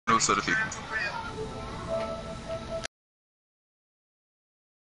kudos to the people.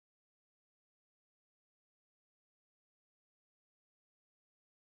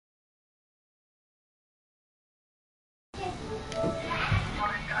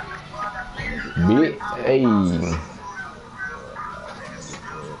 Hey.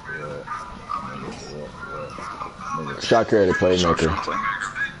 Shot creator playmaker.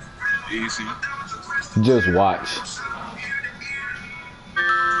 Easy. Just watch.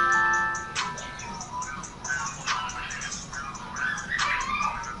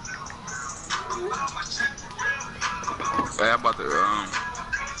 Hey, I'm about to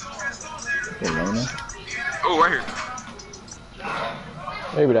oh, right here.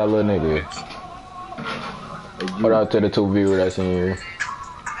 Maybe that little nigga. Shout out to the 2 viewers that's in here.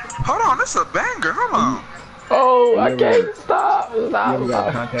 Hold on, this is a banger. Hold on. Oh, I can't stop.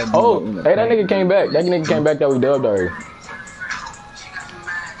 Oh, hey, that nigga came back. That nigga came back that we dubbed already.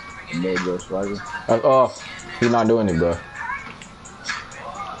 Oh, he's not doing it, bro.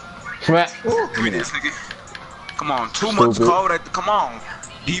 Smack. Give me this, nigga. Come on, 2 months cold. Come on.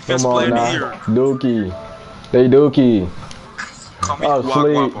 Defense Come on player of the now. year. Dookie. They Dookie. Call me Oh,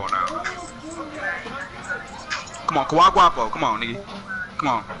 Kawhi Guapo now. Come on, Kawhi Guapo. Come on, nigga. Come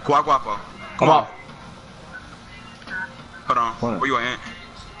on, Kawhi Guapo. Come on. Hold on. Where you at?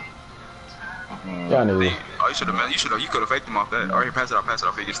 Yeah, nigga. Oh, you could have faked him off that. All right, pass it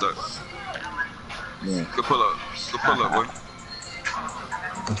off, he gets stuck. Yeah. Good pull up, boy.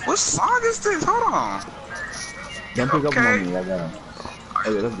 What song is this? Hold on. Don't pick up money, I got him. Okay,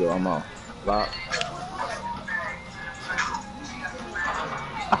 let's go, I'm out. Lock.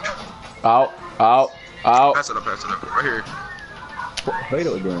 Out. Pass it up, right here. Play it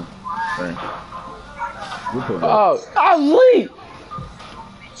again. Oh, I was late.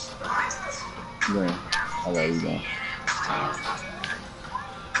 Yeah, I got you down.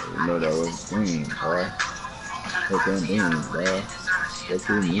 You know that was green, boy. Look them beans, boy. What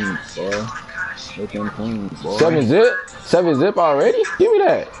you mean, boy? Look them clean, boy. 7 zip already? Give me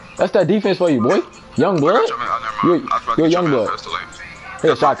that. That's that defense for you, boy. Young blood. You're a young blood.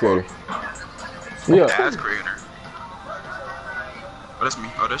 Here's a shot creator. Yeah. Ass creator. Oh, that's me.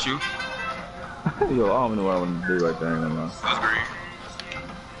 Oh, that's you. Yo, I don't know what I want to do right there. That's green.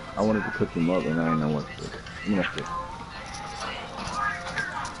 I wanted to cook him up and I ain't know what to do.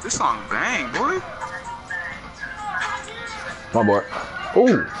 This song bang, boy. My boy.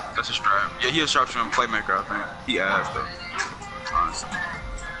 Ooh. That's a strap. Yeah, he a sharpshooter playmaker, I think. He ass though. Honestly.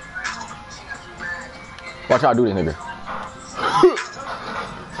 Watch how I do this, nigga.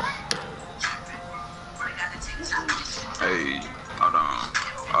 Hey, hold on.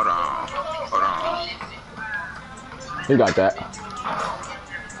 He got that.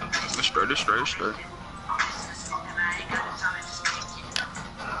 It's straight.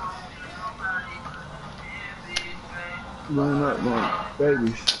 Line up, man.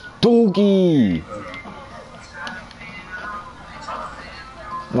 Babies. Dookie.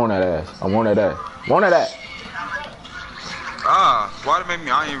 I want that ass. Want that ass. Ah, why did it make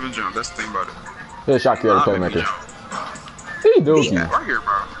me? I ain't even jump. That's the thing about it. Here's a shot creator playmaker. He Dookie. Yeah, right here,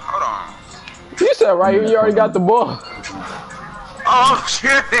 bro. Hold on. You said right here, you already got the ball. Oh,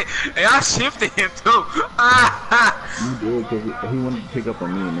 shit. Hey, I shifted him, too. You did, because he wanted to pick up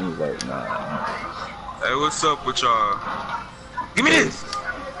on me, and he was like, nah. Hey, what's up with y'all? Give me this.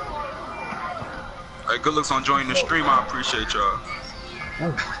 Hey, good looks on joining the stream. I appreciate y'all.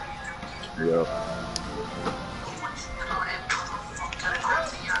 Yeah.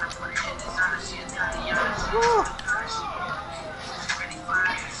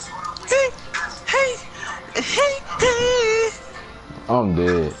 I'm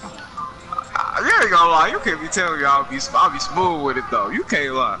dead. You ain't gonna lie. You can't be telling me I'll be smooth with it though. You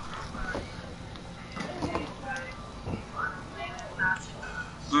can't lie.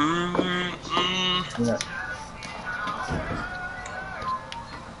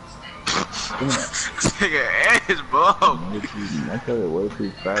 This nigga ass, bro. I got it way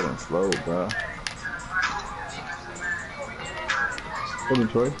too fat and slow, bro. Come in,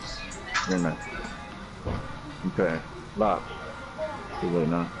 Troy. You're not. Okay. Lock. Too late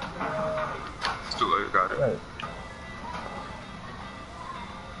now. It's too late. Got it. Right.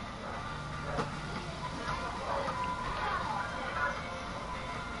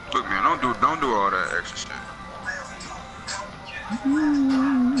 Look, man, don't do all that extra shit.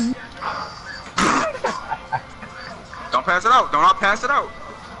 Don't pass it out. Do not pass it out.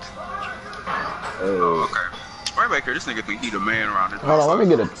 Oh, okay. Right back here, this nigga think he the man around this. Hold on, let me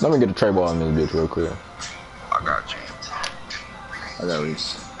get a tray ball in this bitch real quick. I got you. I got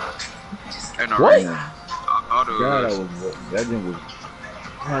reach. And what? God, that thing was.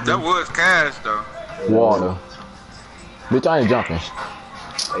 That was cash though. Water. Bitch, I ain't jumping. Hey,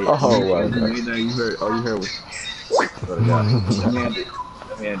 Oh, wow. You heard? All you heard was.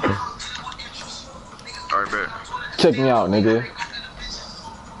 Alright, bet. Check me out, nigga.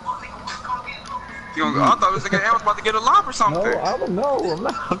 I thought this nigga was about to get a lob or something. No, I don't know.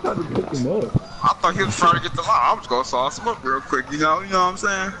 I'm trying to pick him up. I thought he was trying to get the lob. I was gonna sauce him up real quick, you know what I'm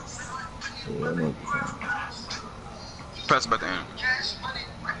saying? Yeah, I know. Pass him at the end.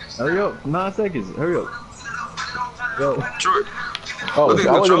 Hurry up, 9 seconds. Hurry up. Go. True. Oh,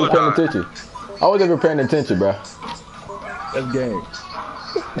 I wasn't even paying attention. I wasn't even paying attention, bro. That's game.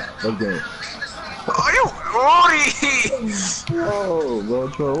 That's game. Oh, you Rory! Oh, bro,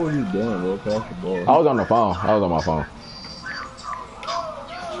 Troy, what are you doing, bro? Pass the ball. I was on the phone. I was on my phone.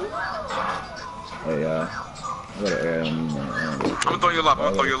 Hey, I gotta air on me, man. I'm gonna throw you a lob. I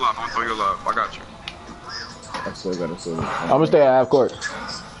got you. I still gotta see this. I'm gonna stay at half court.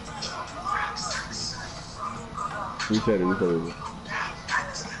 Reset it.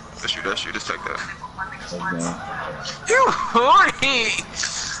 That's you. Just take that. That's game. You Rory!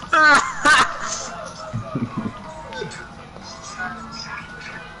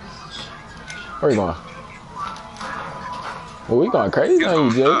 Where you going? Well, we going crazy on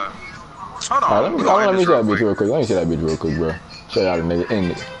you, Jay. Hold on. Alright, let me see that bitch real quick. Let me see that bitch real quick, bro. Show y'all the nigga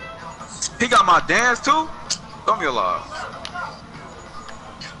in it. He got my dance too? Throw me a lob.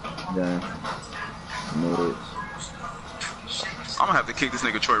 Yeah. No, I'm gonna have to kick this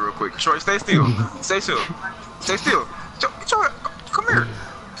nigga Troy real quick. Troy, stay still. Stay still. Troy, come here.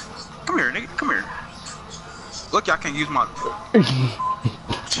 Come here, nigga. Come here. Look, I can't use my. I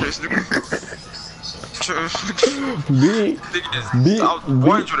was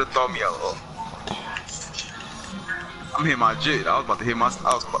wanting you to throw me out. I'm hitting my jit. I was about to hit my.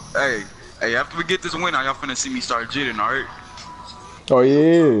 Hey, after we get this win, now y'all finna see me start jitting, alright? Oh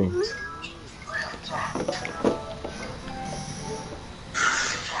yeah.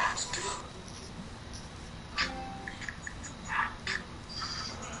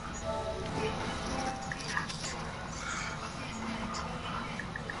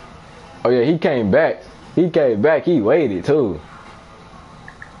 Oh yeah, he came back. He waited too.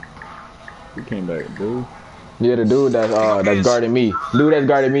 he came back, dude. Yeah, the dude that's guarding me.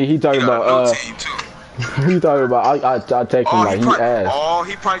 He talking about he talking about I text him like he asked. Oh,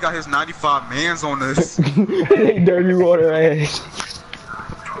 he probably got his 95 mans on this. Dirty water ass.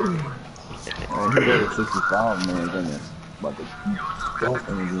 Oh, he got a 65 man in there. About to jump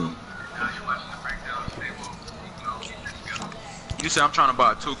in the game. You say I'm trying to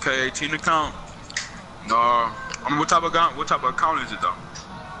buy a 2K18 account? No. I mean, what type of account is it though?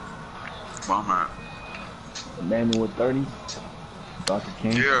 Well, man. Emmanuel 30. Dr.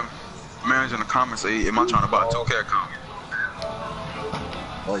 King. Yeah. Man's in the comments say, am I trying to buy a 2K account?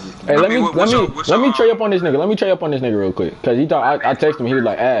 Hey, let me trade up on this nigga. Let me trade up on this nigga real quick. Cause he thought I texted him. He was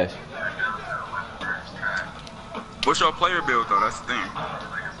like ass. What's your player build though? That's the thing.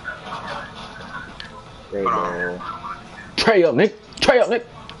 Trey up, Nick.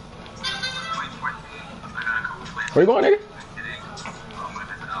 Where you going, nigga?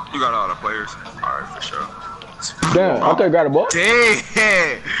 You got all the players. Alright, for sure. Damn, I thought you got a ball.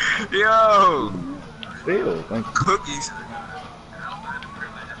 Damn! Yo! Still, thank you. Cookies.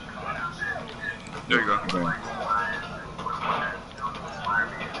 There you go. Okay.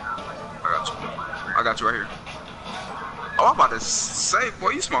 I got you right here. Oh, I'm about to say, boy,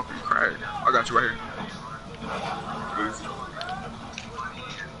 you smoking crack. I got you right here. Easy.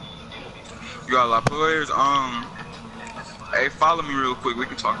 You got a lot of players. Hey, follow me real quick. We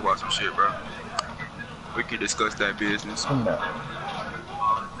can talk about some shit, bro. We can discuss that business.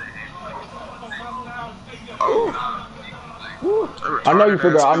 Oh. I knew you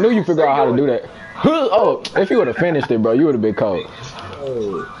figure out how to do that. Oh, if you would have finished it, bro, you would have been cold.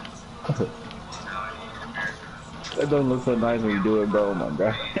 Oh. That doesn't look so nice when you do it, bro. Oh my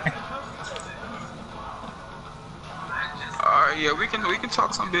god. Alright, yeah, we can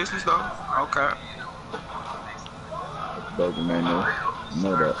talk some business though. Okay. Dope, man. No,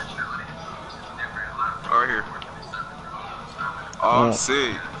 know that. Right here. Oh,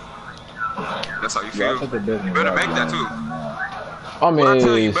 sick. That's how you feel. You better make that too. I mean, I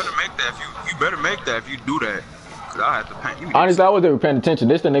tell you, you better make that if you do that. Cause I have to paint you. Honestly, I wasn't even paying attention.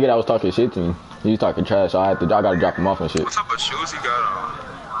 This the nigga that was talking shit to me. He was talking trash, so I gotta drop him off and shit. What type of shoes he got on?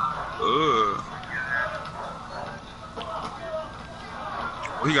 Ugh.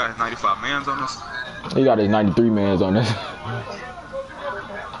 Well, he got his 95 mans on this. He got his 93 mans on this.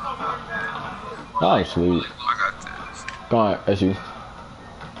 I'm sleep. I got this. Go on, SU.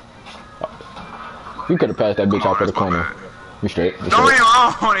 You could have passed that bitch out for the corner. You straight. Don't even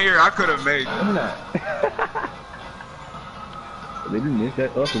on here. I could have made it. I'm not. Did you miss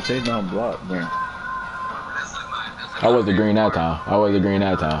that up and chase down block, man? I was the green that time. Alright,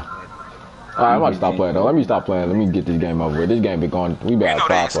 I'm about to stop playing though. Let me stop playing. Let me get this game over with. This game been going. We been at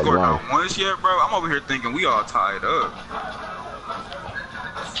 5 for long. Once yet, bro. I'm over here thinking we all tied up.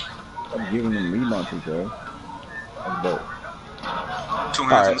 I'm giving them lead launches, bro. That's dope. 2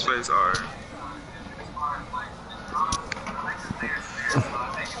 hands in his face. All right.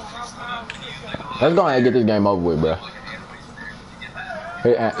 Let's go ahead and get this game over with, bro.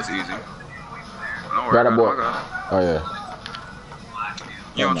 Hey, that's easy. Don't worry, got a boy. Oh yeah.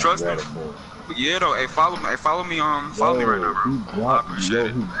 You don't trust me? Yeah, though. Hey, follow me. Hey, follow me. Follow me right now, bro. I appreciate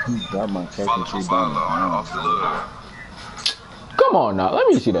it. He dropped my follow off the love. Come on now, let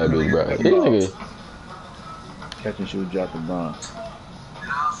me see that bitch, bro. This nigga. Catch and shoot, drop the bomb.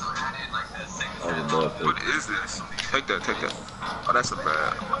 What is this? Take that. Oh, that's a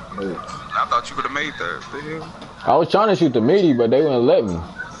bad. Hey. I thought you could have made that. The hell? I was trying to shoot the midi, but they wouldn't let me. Oh,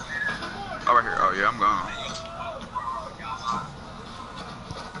 right here. Oh, yeah, I'm gone.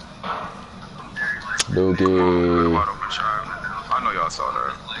 Dookie. I know y'all saw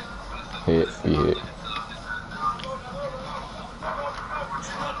that. Hit.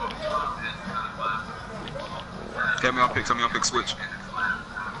 Tell me on pick switch.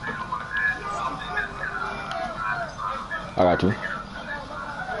 I got you.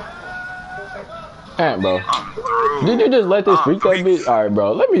 Ant, bro. Did you just let this freak that bitch? Alright,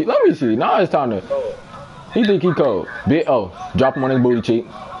 bro. Let me see. Now it's time to. He think he cold. Drop him on his booty cheek.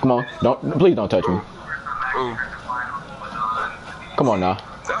 Come on. Please don't touch me. Ooh. Come on now.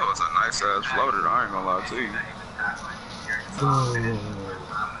 That was a nice ass floater. I ain't gonna lie to you.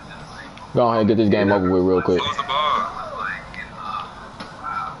 Go ahead and get this game over with real quick. Close the ball.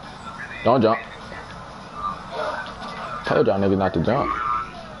 Don't jump. Told y'all niggas not to jump.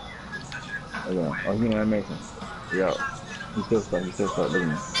 Oh, you know that makes sense. Yo, he's still stuck. Look at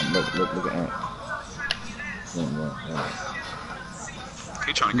me. Look at Ant. Yeah.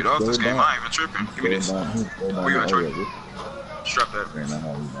 He trying to get off this game. I ain't even tripping. Give me this. Where you at, Troy? Strap that.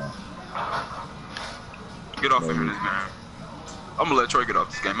 Get off him in this game. I'm gonna let Troy get off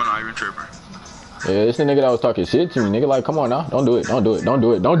this game. I'm not even tripping. Yeah, this the nigga that was talking shit to me. Nigga, like, come on now. Don't do it. I'm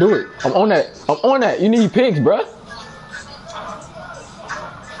on that. You need picks, bruh.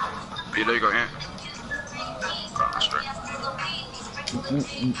 Yeah, there you go, Ant.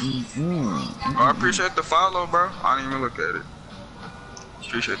 Oh, I appreciate the follow, bro. I didn't even look at it.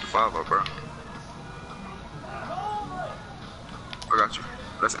 Appreciate the follow, bro. I got you.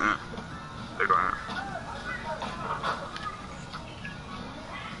 That's Ant. There you go, Ant.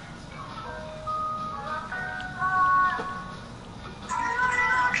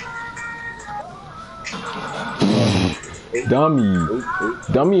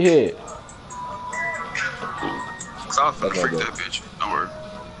 Dummy head. So I finna freak that bitch. Don't worry.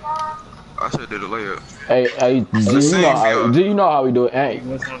 I should did a layup. Hey, do you know how we do it? Hey.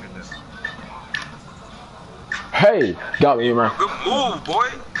 Hey, got me, man. Good move, boy.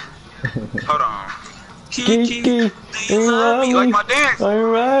 Hold on. Kiki, you love me like my dance.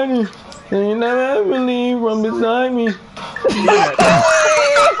 I'm riding. And you never ever leave from beside me.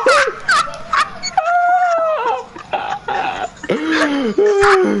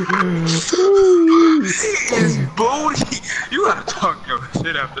 His booty. You gotta talk your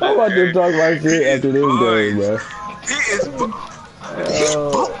shit after this. I'm about to talk my shit after this game, bro. He is.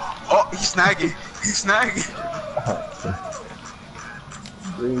 Oh, he's snagging.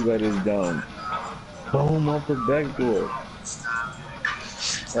 Brings that is down. Boom off the back door.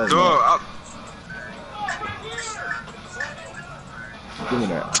 Give me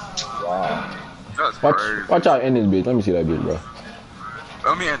that. Wow. Watch out in this bitch. Let me see that bitch, bro.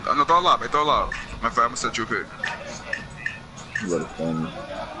 Let me throw a lob. Matter of fact, I'm gonna set you a pick. You gotta stand me.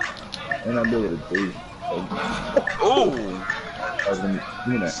 And I did it at 3. Oh! Give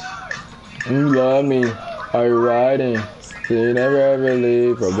me that. You love me. Are you riding? So you never ever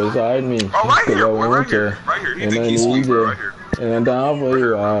leave from beside me. Oh, right here. Right here. He think he's sweet, right here. And I'm down for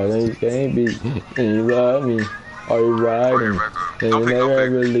you. And you can't be. And you love me. Are you riding? And you never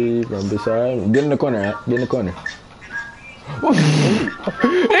ever leave from beside me. Get in the corner, Ant. Get in the corner. Embarrass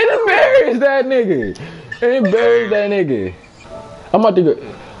that nigga. I'm about to go.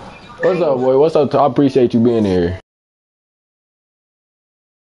 What's up, boy? What's up? I appreciate you being here.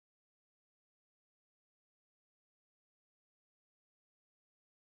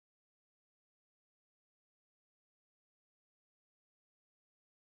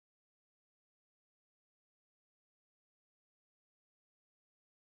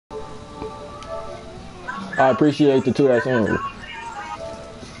 I appreciate the two that's in.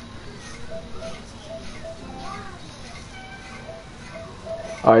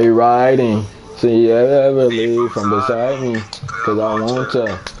 Are you riding? See you ever leave from beside me? Cause I want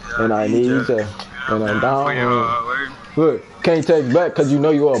to, and I need to, and I'm down. Look, can't text back cause you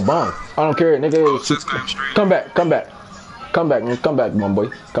know you're a bum. I don't care, nigga. Come back, come back. Come back, man. Come back, my boy.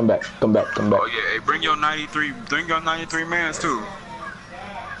 Come back, come back, come back. Oh yeah, hey, bring your 93 mans too.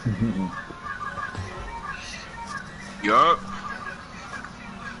 Yup.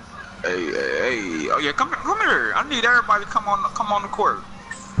 Hey. Oh yeah, come here. I need everybody to come on the court.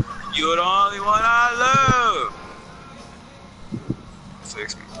 You're the only one I love.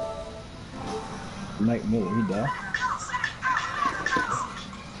 60. Mike Miller, he died.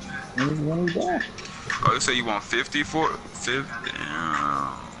 When he died? Oh, you say you want 50 for 50?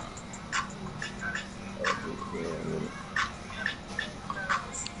 Damn.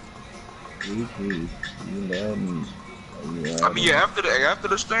 I mean, yeah, after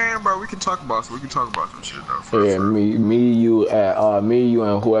the stream, bro, we can talk about some shit though. Yeah, me, you,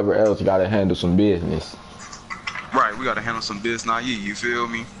 and whoever else gotta handle some business. Right, we gotta handle some business. Not you feel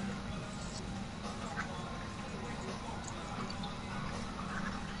me?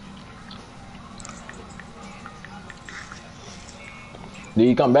 Did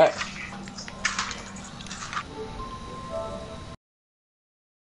he come back?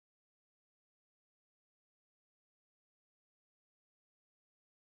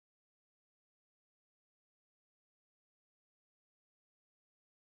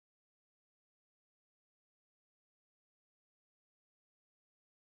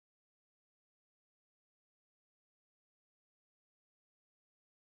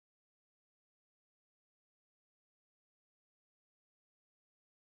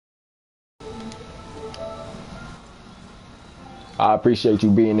 I appreciate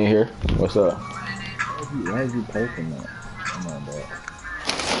you being in here. What's up? Why is you posting that? Come on, bro.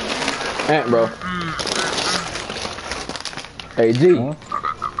 Ant, bro. Hey, G. Huh?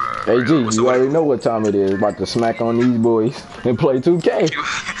 Hey, G, you already know what time it is. About to smack on these boys and play 2K.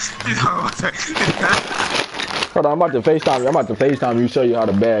 Hold on, I'm about to FaceTime you, show you how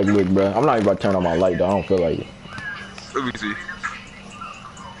the bag look, bro. I'm not even about to turn on my light, though. I don't feel like it. Let me see.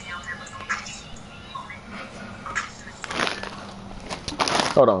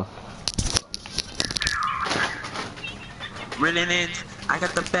 Hold on. Reeling in, I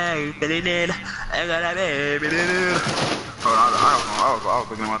got the bag, filling in, I got a bag, filling in. Hold on, I was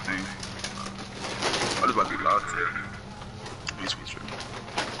looking at my thing. I was about to be loud today.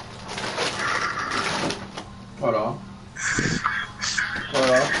 Hold on.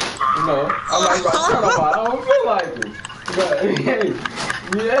 No, I'm not about to turn on my, I don't feel like it. But, hey,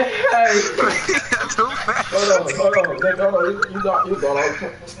 Hold on. You got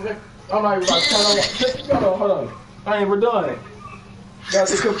I'm not even about to turn on. Hold on. I ain't, we're done. Got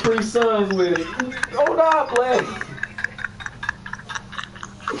the Capri Suns with it. Hold on, play.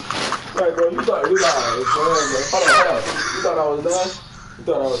 Right, bro, you thought Hold on. You thought I was done? You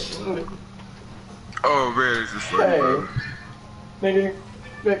thought I was... Oh, man, it's just funny,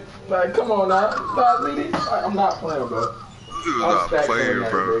 Nigga, like, come on now. I'm not playing, bro. This is not playing,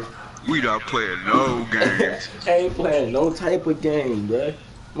 bro. We not playing no games. Ain't playing no type of game, bro.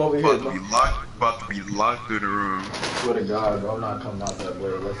 I'm over here. About to be locked in the room. Swear to God, bro, I'm not coming out that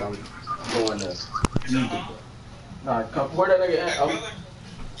way unless I'm going there. Nah, where that nigga at? Yeah,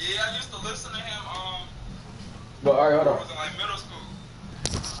 I used to listen to him. But alright, hold on. Was in like middle school.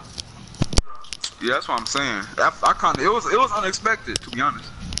 Yeah, that's what I'm saying. I kind of it was unexpected, to be honest.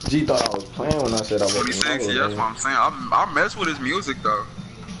 G thought I was playing when I said I was. 26, yeah, that's what I'm saying. I mess with his music though.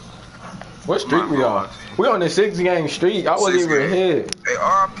 What streak we on? We on the 6-game streak. I wasn't even here. Hey,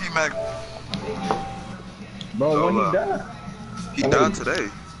 RIP Mac. Bro, when he died? He died today.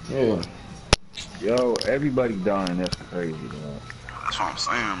 Yeah. Yo, everybody dying. That's crazy, bro. That's what I'm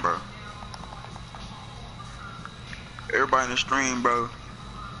saying, bro. Everybody in the stream, bro.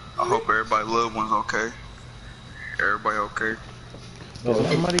 I hope everybody loved ones okay. Everybody okay. No, is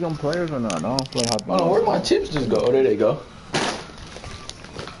somebody gonna play or not? I don't play hot. Oh, where'd my chips just go? Oh, there they go.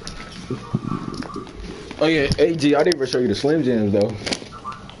 Oh yeah, AG, I didn't even show you the Slim Jims though.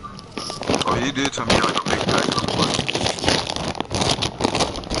 Oh, you did tell me like a big pack.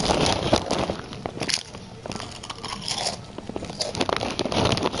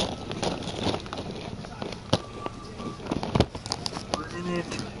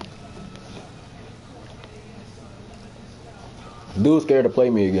 Dude's scared to play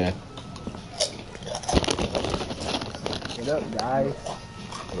me again. Get up, guys.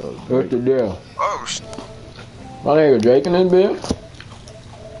 What's the deal? Oh, shit. My nigga Drake in this bitch.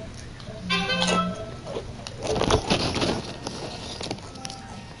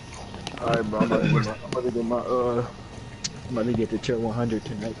 Alright, bro. I'm about to get the tier 100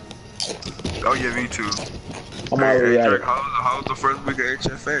 tonight. Oh yeah, me too. I'm Hey, already at Drake, it. how's the first week of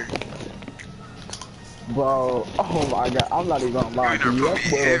HFA? Bro, oh my god, I'm not even gonna You lie ain't to never you. put me That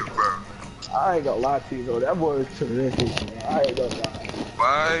boy, in, bro. I ain't gonna lie to you, though. That boy is terrific, man. I ain't gonna lie.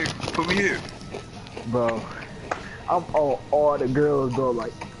 Why put me in? Bro, I'm on all the girls, bro.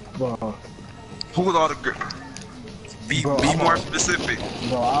 Like, bro, Who was all the good? Be I'm more on, specific.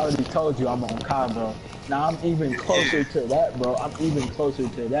 bro, I already told you I'm on Kai, bro. Now I'm even closer Yeah. to that, bro. I'm even closer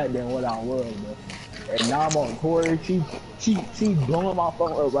to that than what I was, bro. And now I'm on Tori. She blowing my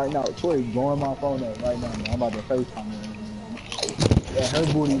phone up right now. Tori blowing my phone up right now, man. I'm about to FaceTime her. Yeah, her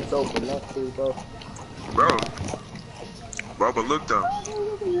booty so voluptuous, bro. Bro, but look though.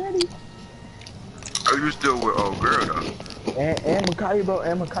 Are you still with old girl though? And Makai, bro.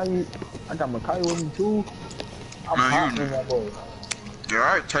 And Makai. I got Makai with me too. I'm Man, popping that boy. yeah,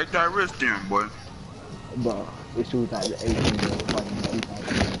 alright, take that risk then, boy. Bro, it's 2018, bro. It's like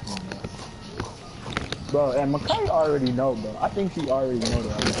 2018, bro. Bro, and Makai already know, bro. I think she already know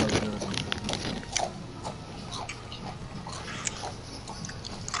that I was like, bro.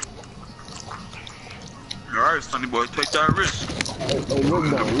 Alright, Sonny boy, take that risk. Hey, look,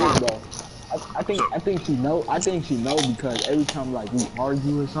 In the bro. front. I think she know. I think she know because every time like we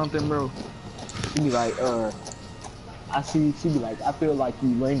argue or something, bro, she be like, she be like, I feel like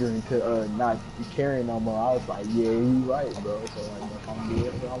you lingering to not caring no more. I was like, yeah, you right, bro. So like, if I'm doing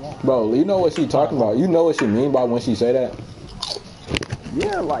whatever I want. Bro, you know what she talking about. You know what she mean by when she say that?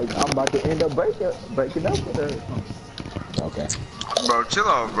 Yeah, like I'm about to end up breaking up with her. Okay. Bro, chill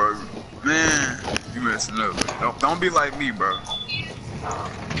out, bro. Man, you messing up. Don't be like me, bro.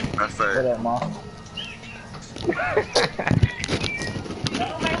 That's What fact. up, ma?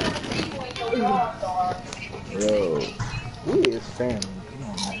 Yo, we is family. Come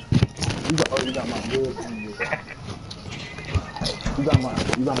on, man. You got my good family.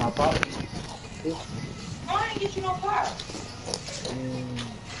 You got my pop. No, I didn't get you no pop.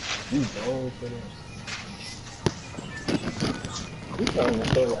 You bold for that. You telling the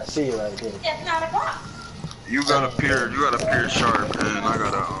story I see it right there. That's not a pop. You got a peer shark, and I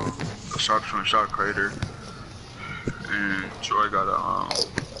got a shark from Shark Crater, and Troy got a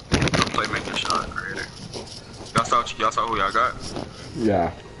playmaker Shark Crater. Y'all saw who y'all got?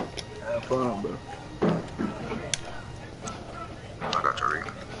 Yeah. Have fun, bro. I got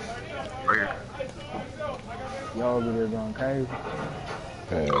Tariq. Right here. Y'all over there going crazy.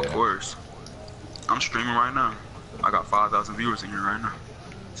 Of course. I'm streaming right now. I got 5,000 viewers in here right now.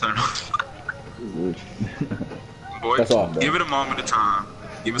 So, boy, That's all, give it a moment of time.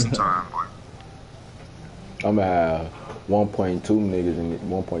 Give it some time, boy. I'm gonna have 1.2 niggas in it,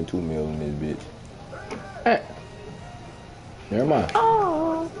 1.2 mil in this bitch. Hey. Never mind.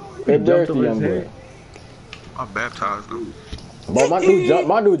 Oh, Hey, there's the young boy. I baptized them. Bro, my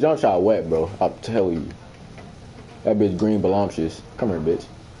new jump shot wet, bro. I'll tell you. That bitch green voluptuous. Come here, bitch.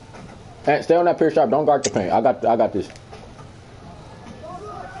 Hey, stay on that pier shot. Don't guard the paint. I got this.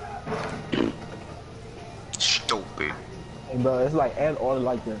 Stupid. hey, bro, it's like and all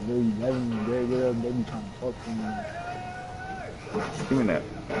like the really 11 they be trying to talk to me. Give me that.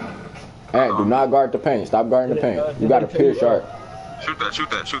 Hey, do not guard the paint. Stop guarding the paint. You got a pier shot. Shoot that.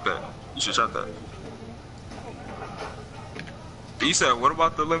 You should shot that. You said, what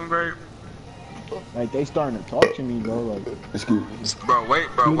about the 11th grade? Like they starting to talk to me, bro. Like, Excuse me.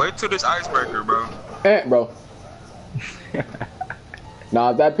 Bro, wait till this icebreaker, bro. Hey, bro.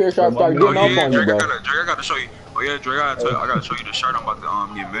 Nah, if that pier shot start getting off on you, Drake, bro. I gotta show you. Oh yeah, Drake, I gotta show you the shirt I'm about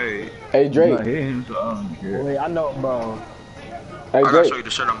to get made. Hey, Drake. wait, I know, bro. Hey, I gotta show Drake. you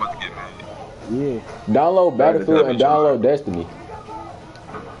the shirt I'm about to get made. Yeah. Download Battlefield and download Destiny.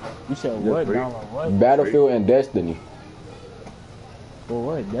 You said what? Download what? Battlefield and Destiny. For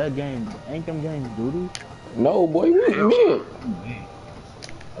what? That game ain't them games duty? No, boy, what you mean?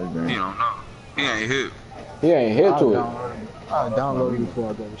 He don't know. He ain't hip. He ain't hit to it. I'll download it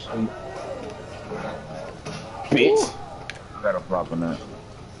before I go to sleep. Bitch. I got a prop on that.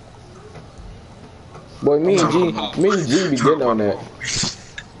 Boy, me and G be getting on that.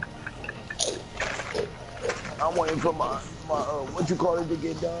 I'm waiting for my what you call it to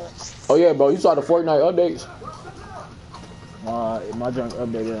get done. Oh yeah, bro, you saw the Fortnite updates? My junk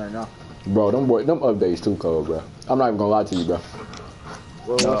updated right now. Bro, them updates too cold, bro. I'm not even gonna lie to you, bro.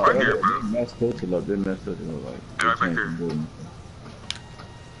 Well, Right here, bro. They messed Tuchel up. Like. Yeah, right back here.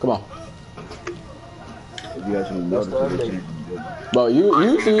 Come on. If you actually notice it, Bro,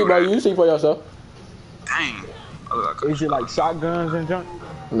 you see, bro, you see for yourself. Dang. I look like is it like shotguns and junk?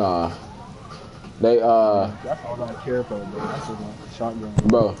 Nah. They That's all I care for, bro. That's just like shotguns.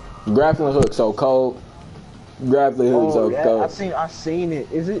 bro, Grappling hook so cold. Grappling hook so cold. I seen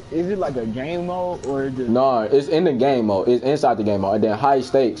it. Is it like a game mode or is it? No, it's in the game mode. It's inside the game mode. And then high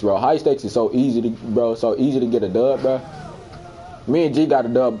stakes, bro. High stakes is so easy to, bro. So easy to get a dub, bro. Me and G got a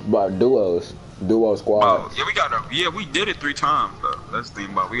dub by duo squad. Oh, yeah, we did it 3 times though. That's the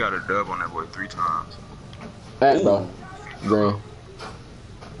thing about we got a dub on that boy 3 times. Ant, bro. Green.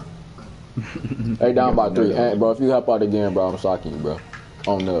 Hey, down by 3. Ant, bro, if you help out again, bro, I'm socking you, bro.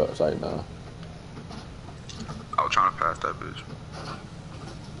 On the upside down. I was trying to pass that bitch.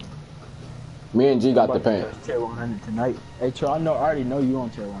 Me and G got the paint. Tier 100 tonight. Hey, Tro, I already know you on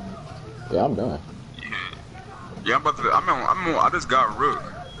tier 100. Yeah, I'm done. Yeah, I'm about to. I just got Rook.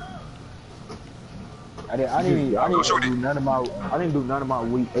 I didn't do none of my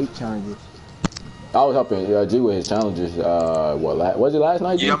week 8 challenges. I was helping G with his challenges. Was it last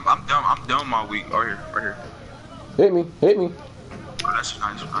night? G? Yeah, I'm done my week. Right here. Hit me. Oh, that's a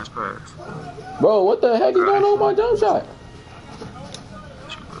nice pass. Bro, what the heck is going on with my jump shot?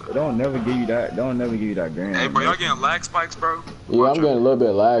 Don't never give you that grand. Hey, bro, y'all getting lag spikes, bro? Yeah, I'm getting a little bit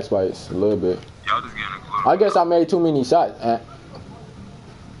of lag spikes. A little bit. Y'all just getting a little. I guess I made too many shots.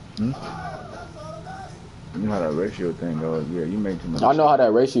 You know how that ratio thing goes. Yeah, you make too much. I know how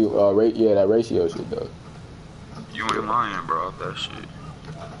that ratio, that ratio shit goes. You ain't lying, bro, off that shit.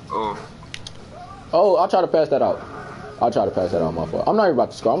 Oh, I'll try to pass that out. My fault. I'm not even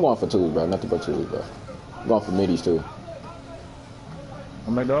about to score. I'm going for 2s, bro. Nothing but 2s, bro. I'm going for middies, too.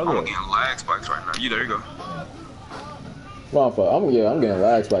 I'm getting lag spikes right now. There you go. I'm getting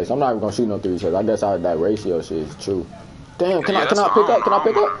lag spikes. I'm not even gonna shoot no 3 shots. I guess that ratio shit is true. Damn, can I pick up? Can I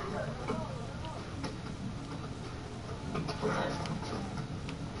pick up?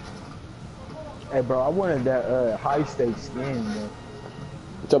 Hey, bro, I wanted that high stakes skin, bro.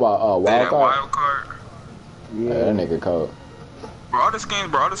 You talk about wild card? Yeah, that nigga cold. Bro, all the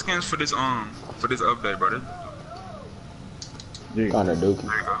skins for this update, bro. Kinda dookie.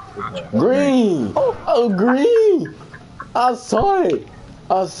 There you go. Gotcha. Green! Oh, green! I saw it!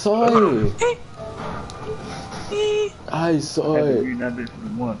 I saw it! Hey,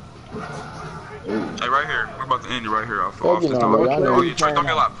 right here. We're about to end it right here. Off you this know, time. bro,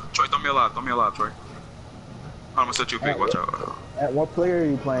 Troy, throw me alive. Troy. I'm gonna set you a pick. Watch out. What player are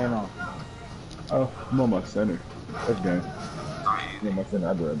you playing on? Oh, I'm on my center. That's game. I'm on my center.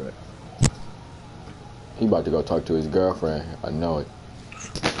 I'll do that back. He about to go talk to his girlfriend. I know it.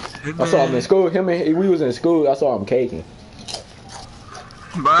 I saw him in school. We was in school. I saw him caking.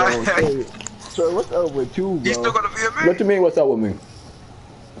 Bye. So what's up with you, bro? You still gonna be a man? What you mean? What's up with me?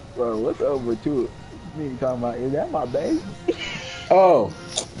 Bro, what's up with you? You talking about? Is that my baby? Oh.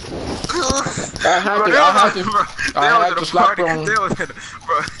 I had to slap him.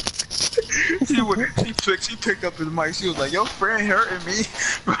 She picked up his mic. She was like, "Your friend hurting me."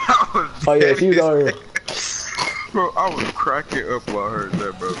 Bro, oh yeah, she's on here. Bro, I was cracking up while I heard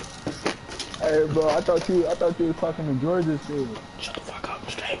that, bro. Hey, bro, I thought you was talking to Georgia still. Shut the fuck up, I'm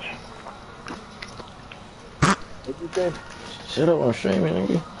streaming. What you say? Shut up, I'm streaming,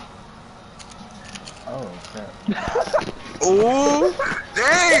 nigga. Oh, crap. Oh,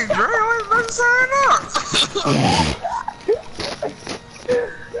 dang, Dre, let's sign up.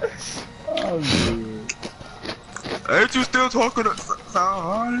 Oh, dude. Ain't you still talking to sound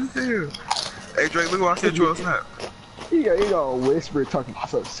hard as hell? Hey, Drake, look what I sent you on Snap. He gonna whisper talking about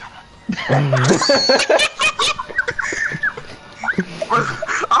something.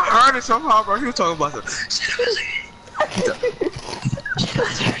 I heard it somehow, bro. He was talking about something.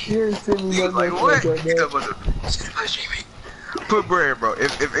 Like what? Put bread, bro.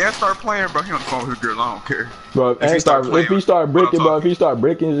 If Ant start playing, bro, he on the phone with his girl. I don't care. Bro, if he start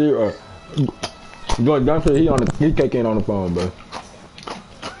breaking zero, going down to he kicking on the phone, bro.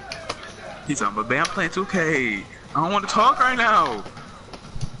 He's talking about, I'm playing 2K. I don't want to talk right now.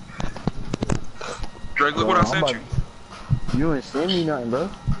 Drake, look what I sent you. You ain't send me nothing, bro.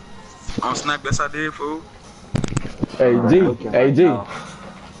 On Snap, yes I did, fool. Hey G.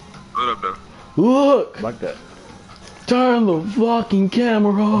 What up, though? Look. Like that. Turn the fucking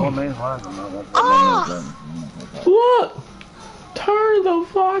camera off. Look. Turn the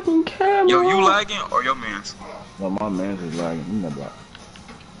fucking camera. Yo, you lagging or your man's? No, my man's is lagging. You know block.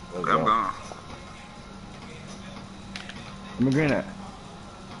 Okay, I'm gone. Let me green that.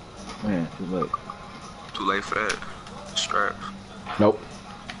 Man, too late. Too late for that. Straps. Nope.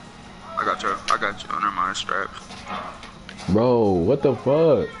 I got you. Oh, never mind. Straps. Bro, what the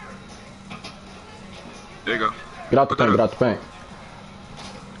fuck? There you go. Get out the paint.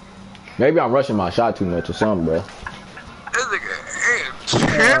 Maybe I'm rushing my shot too much or something, bro. This nigga,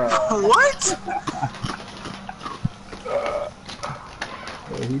 what?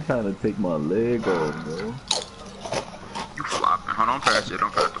 He trying to take my leg off, bro. You flopping. Hold on, pass it.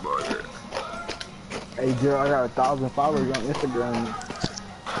 Don't pass the ball yet. Hey, Joe, I got 1,000 followers on Instagram.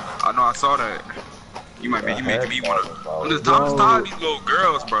 I know, I saw that. You making me wanna. I'm just tired of these little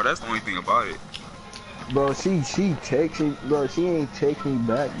girls, bro. That's the only thing about it. Bro, she texts me, bro. She ain't text me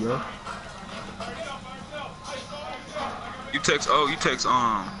back, bro. You text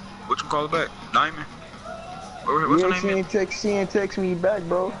what you call it back? Diamond? What's her Yeah, name? she ain't text me back,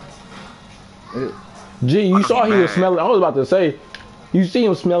 bro. Gee, you saw he was smelling. I was about to say, you see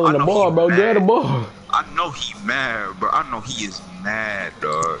him smelling the ball, bro. Get the ball. I know he mad, bro. I know he is mad,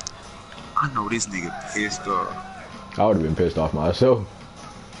 dog. I know this nigga pissed off. I would have been pissed off myself.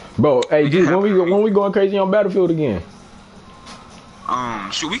 Bro, hey, G, when we going crazy on Battlefield again?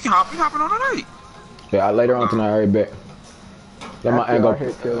 Shoot, we hopping on tonight. Yeah, later on tonight, already bet. Let my angle.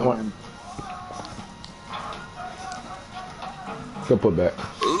 Go put back.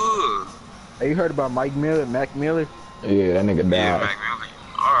 Ugh. Hey, you heard about Mac Miller? Yeah, that nigga died. Yeah, Mac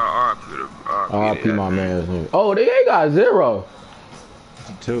Miller. R.I.P. my man. Oh, they ain't got 0.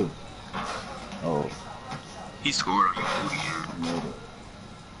 2. Oh. He scored on you.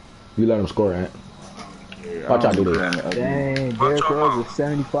 You let him score, Ant. Watch out do this. Dang, Derrick Rose is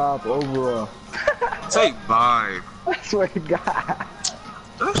 75 overall. Take 5. I swear to God.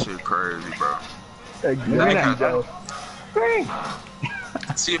 That shit crazy, bro.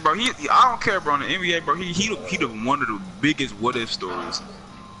 See, bro, I don't care, bro. In the NBA, bro, he the one of the biggest what if stories.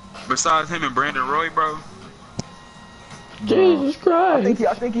 Besides him and Brandon Roy, bro. Jesus Christ.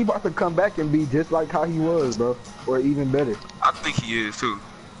 I think he about to come back and be just like how he was, bro, or even better. I think he is too.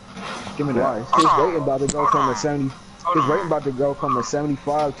 Give me that. His rating about to go from a 70. His rating about to go from a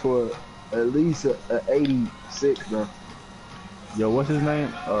 75 to at least a 86, bro. Yo, what's his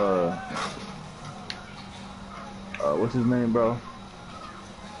name? What's his name, bro?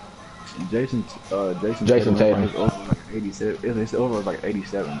 Jason Tatum. It's over like 87. It's over like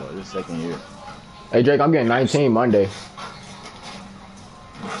 87, bro. This second year. Hey Drake, I'm getting 19 Monday.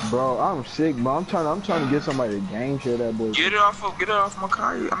 Bro, I'm sick, bro. I'm trying to get somebody to game share that boy. Get it off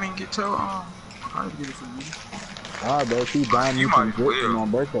Makai. I mean, get your Makai to get it for me. Alright, bro. She buying me some drip for my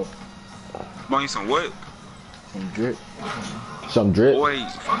birthday. Buying some what? Some drip. Some drip? Boy,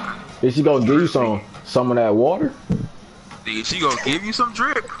 Is she gonna give you some of that water? Nigga, she gonna give you some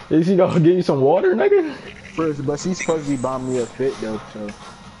drip. Is she gonna give you some water, nigga? First, but she's supposed to be buying me a fit though, so.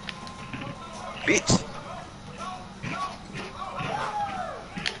 Bitch.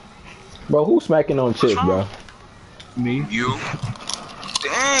 Bro, who's smacking on chicks, bro? Me. You.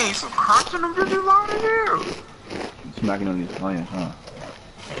 Dang, some crunch in them bitches out of here. Smacking on these plants, huh?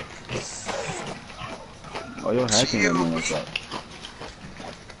 Oh, you're hacking that man like that.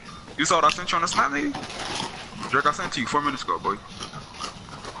 You saw what I sent you on the snap, nigga? Drake, I sent to you 4 minutes ago, boy.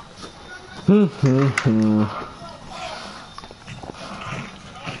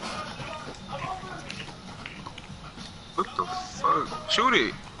 What the fuck? Shoot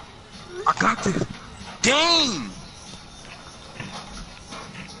it. I got this. Dang!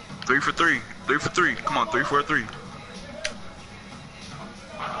 3 for 3. 3 for 3. Come on, 3 for 3.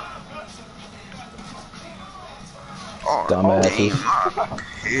 Oh, dumbasses. I'm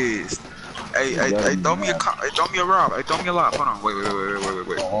pissed. Hey, throw me a rob. Hey, throw me a lob. Hold on. Wait.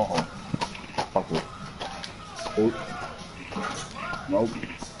 Oh. Fuck it. Oh. Nope.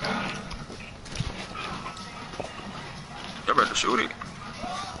 Y'all better shoot it.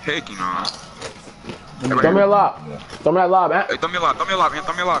 Heck, you know. Throw me a lob. Throw me that lob, man. Hey, throw me a lob,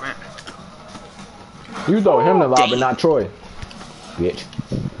 man. You throw him the lob, but not Troy. Bitch.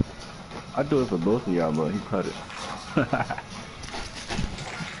 I do it for both of y'all, but he cut it.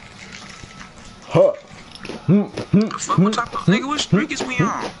 Huh. The fuck, what type of nigga, what streak is we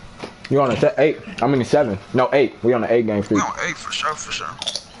on? You on a 8? I mean 7. No, 8. We on the 8 game streak. We on 8 for sure.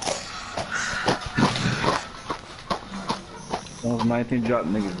 Those 19 drop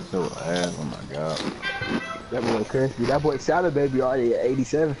niggas are so ass, oh my god. That boy crispy. That boy Salad Baby already at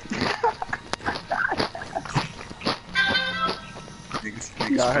 87.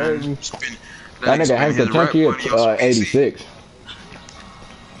 Y'all heard me. That nigga Hank the Turkey at 86.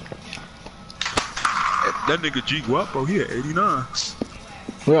 That nigga G Guapo, he at 89.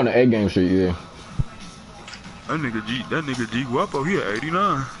 We on the 8 game streak, yeah. That nigga G Guapo, he at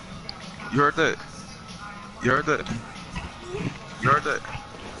 89. You heard that?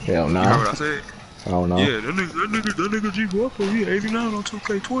 Hell nah. You heard what I said? I don't know. Yeah, that nigga G Guapo, he at 89 on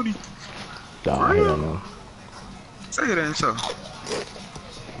 2K20. Nah, hell no. Say it ain't so.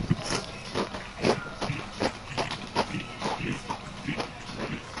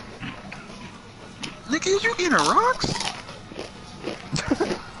 Nigga, is you eating rocks?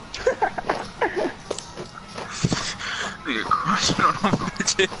 watching on them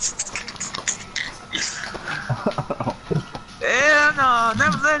bitches. Hell no,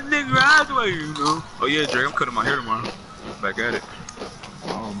 never let a nigga ride the way, you know. Oh yeah, Drake, I'm cutting my hair tomorrow. Back at it.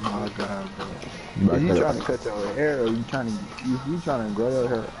 Oh my god, bro. Is you trying to cut your hair, or you trying to grow your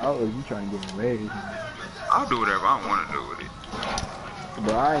hair out, or you trying to get it raised? I'll do whatever I want to do with it.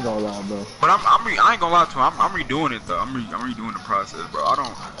 Bro, I ain't gonna lie, bro. But I ain't gonna lie to him. I'm redoing it though. I'm redoing the process, bro. I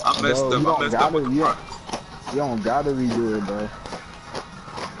messed up. I messed up with the process. You don't gotta redo it, bro.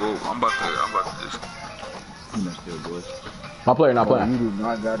 Well, I'm about to just. You know, still good. My player not playing. You do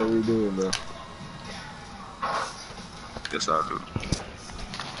not gotta redo it, bro. Yes, I do.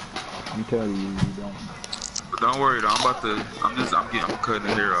 I'm telling you, you don't. But don't worry though. I'm cutting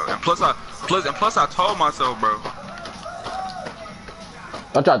the hair out. And plus I told myself, bro.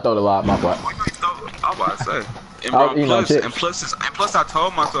 I try to throw the lot, my fault. I was about to say. And plus I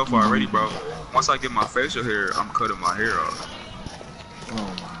told myself already, bro. Once I get my facial hair, I'm cutting my hair off. Oh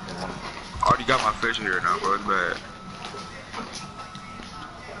my god. I already got my facial hair now, bro. It's bad.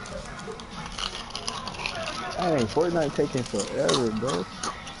 Dang, Fortnite taking forever, bro.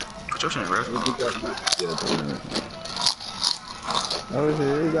 Put your shit in rest, bro. Oh,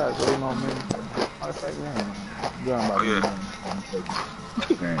 you got 3 more minutes. Oh yeah.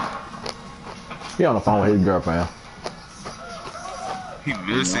 He on the phone with his girlfriend. He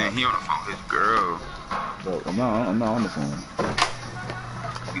missing. He on the phone with his girl. Bro, I'm not on the phone.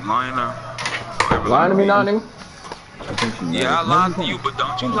 He lying now. Lying to me now, nigga? I think she Yeah, I lied to you, but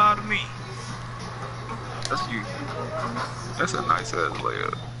don't you lie to me. That's you. That's a nice ass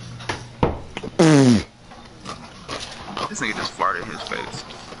layup. This nigga just farted in his face.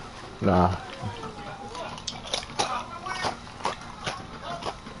 Nah.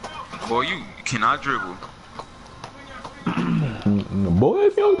 Boy, you cannot dribble. Boy,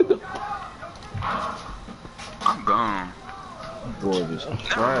 if you don't get the... I'm gone. Boy, just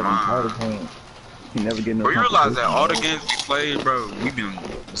Never mind. He never get no. Bro, you realize that all the games we played, bro, we been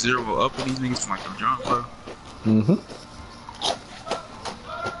 0 up with these niggas from like the jump, bro. Mm-hmm.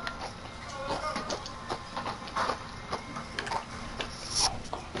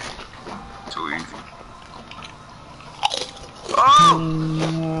 Too easy.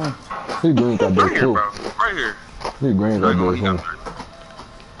 Oh! He green got Right that here, too. bro. Right here. He green got He that got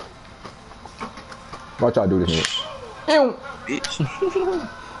too. Watch y'all do this shit. Ew. Bitch.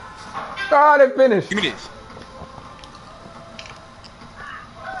 Ah, they finished. Give me this.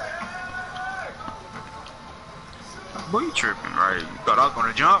 Boy, you tripping, right? You thought I was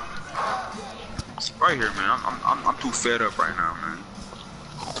gonna jump? Right here, man. I'm too fed up right now, man.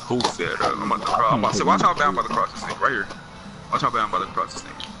 Too fed up. I'm about to cross. I'm about to say, watch how bad I'm about to cross this thing. Right here. Watch how bad I'm about to cross this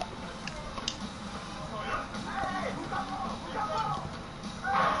thing.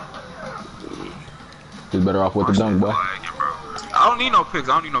 He's better off with the dunk, boy. I don't need no picks.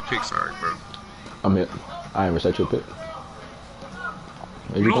 Sorry, bro. I'm hit. I ain't reset your pick.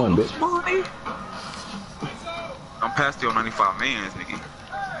 Where you going, bitch? Money. I'm past your 95 mans, nigga.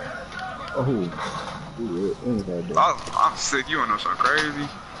 I'm sick. You wanna know something crazy?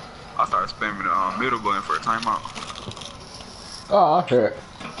 I started spamming the middle button for a timeout. Oh, I hear it.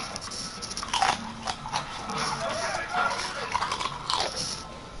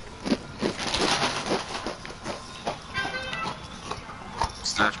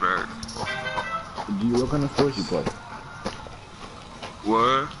 Snatchback. Do you look on the sports you play?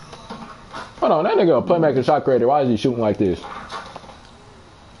 What? Hold on, that nigga a playmaker shot creator. Why is he shooting like this?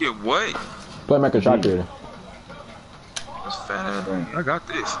 Yeah, what? Playmaker shot creator. That's fat ass. I got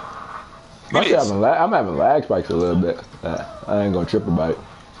this. I'm having lag spikes a little bit. I ain't gonna trip about it.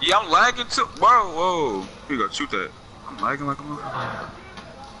 Yeah, I'm lagging too. Whoa. You gotta shoot that. I'm lagging like a motherfucker.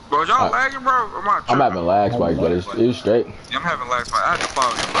 Bro, y'all lagging, bro? Or am I tripping? I'm having lag spikes, but it's straight. Yeah, I'm having lag spikes. I had to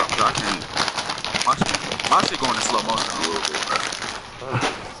follow him, bro, because I can't. My shit going in slow motion a little bit, bro.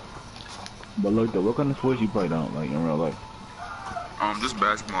 But look on the sports you play, don't like in real life. Just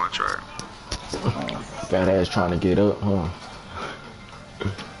basketball and track. Fat ass trying to get up, huh?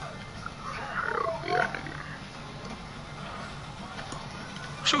 Hell yeah, nigga.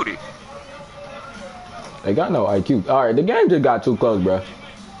 Shoot it. They got no IQ. Alright, the game just got too close, bro.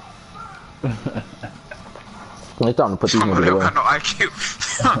 They starting to put these niggas away. Got no IQ.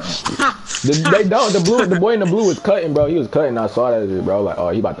 They don't. The boy in the blue was cutting, bro. He was cutting. I saw that shit, bro. Like, oh,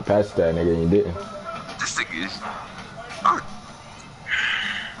 he about to pass that nigga, and he didn't. This nigga is.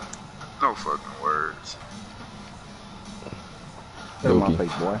 No fucking words. Get my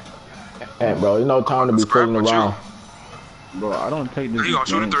face, boy. And bro, there's no time to be floating around. Bro, I don't take this. He gonna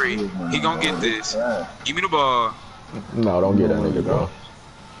shoot a 3. He gonna get this. Give me the ball. No, don't get that nigga, bro.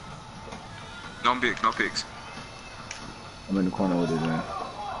 No picks. I'm in the corner with it, man.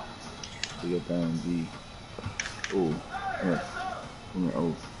 We get down G. Ooh, yeah. Come here,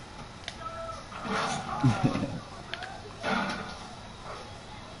 oh.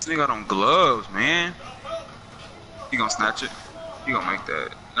 This nigga got on gloves, man. He gonna snatch it. He gonna make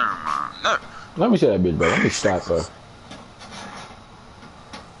that. Never mind. Never. Let me see that bitch, bro. Let me stop, bro.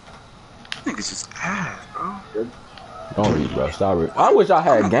 I think it's just ass, bro. Don't read, bro. Stop it. I wish I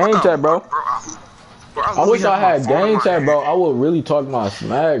had game chat, bro. I wish I had game chat, bro. I would really talk my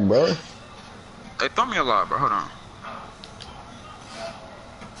smack, bro. Hey, throw me a lot, bro. Hold on.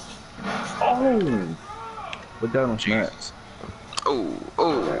 Oh! Put that on snap. Oh,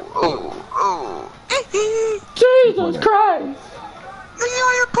 oh, oh, oh. Jesus Christ!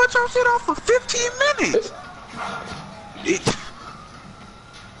 You ain't put your shit off for 15 minutes.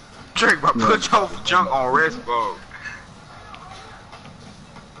 Drake, bro, put your junk on rest, bro.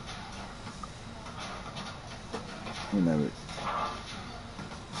 You never.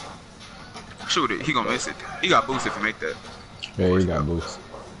 Shoot it. He gonna miss it. He got boost if he make that. Yeah, he got boost.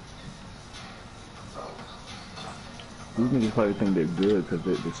 These niggas probably think they're good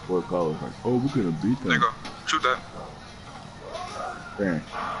because they score calls like, oh, we could have beat them. There you go. Shoot that. Damn.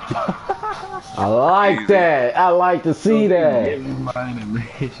 I like that. I like to see that. Give me my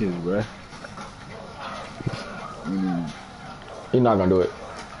animations, bro. He's not gonna do it.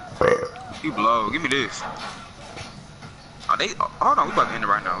 You blow. Give me this. Oh, hold on. We about to end it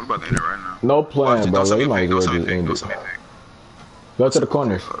right now. No plan, bro. You might as well just end it. Go to the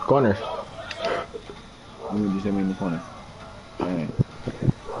corners. Corners. Let me just hit me in the corner. Dang.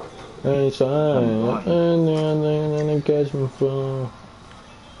 Hey, son. And catch me from.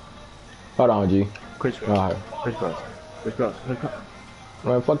 Hold on, G. Crisscross. Alright. Crisscross. Crisscross. Crisscross.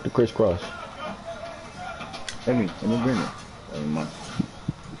 Man, fuck the crisscross. Let me green it.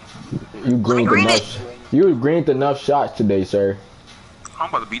 You greened enough. You greened enough shots today, sir. I'm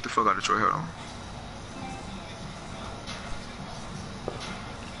about to beat the fuck out of Troy. Hold on.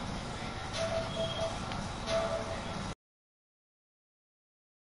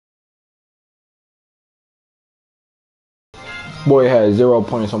 Boy had 0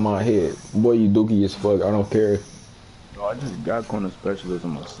 points on my head. Boy, you dookie as fuck. I don't care. Oh, I just got corner specialist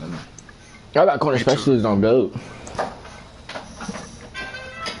on my center. I got corner specialist on GOAT.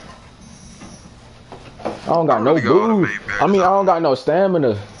 I don't got no boost. I mean, I don't got no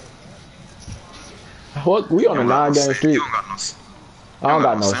stamina. What? We on a 9-game streak. I don't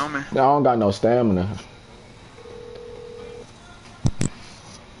got no stamina.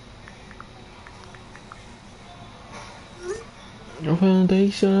 No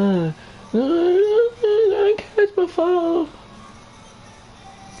foundation. I catch my fall.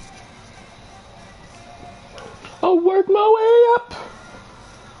 I'll work my way up.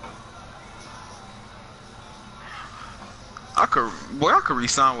 I could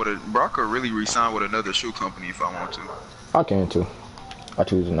re-sign with I could really re-sign with another shoe company if I want to. I can too. I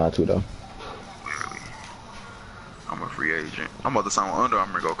choose not to though. Really? I'm a free agent. I'm about to sign with Under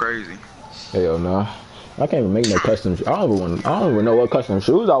Armour and go crazy. Hell no. I can't even make no custom. I don't even know what custom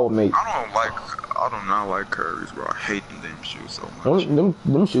shoes I would make. I do not like Curry's, bro. I hate them shoes so much.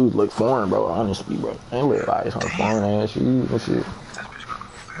 Them shoes look foreign, bro. Honestly, bro. They look like some foreign ass shoes and shit. That bitch got a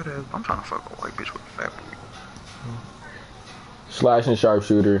fat ass. I'm trying to fuck a white bitch with a fat booty. Slash and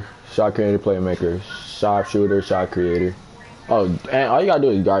sharpshooter, shot creator, playmaker, sharpshooter, shot creator. Oh, and all you gotta do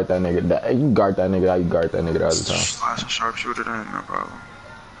is guard that nigga. You guard that nigga. You guard that nigga the other time. Slash and sharpshooter, that ain't no problem.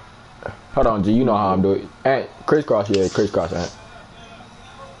 Hold on, G. You know how I'm doing. And crisscross, yeah, crisscross, Ant.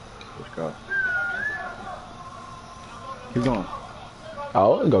 Crisscross. Keep going. I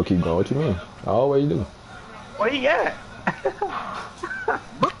always go keep going. What you mean? I always do. Where he at?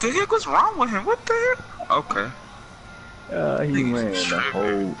 What the heck was wrong with him? What the heck? Okay. He ran the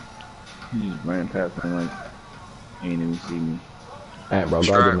whole. He just ran past him like he ain't even see me. Ant, bro,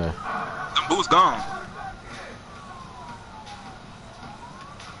 guard him, man. Them boots gone.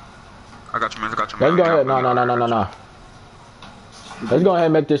 I got you, man. Let's go ahead. No. Let's go ahead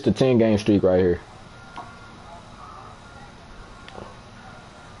and make this the 10-game streak right here.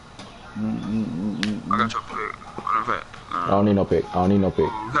 I got your pick. Matter of fact, I don't need no pick.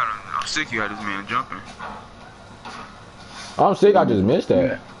 I'm sick you had this man jumping. I'm sick. I just missed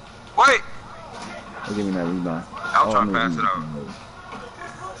that. Wait. Give me that rebound. I'll try to pass it out.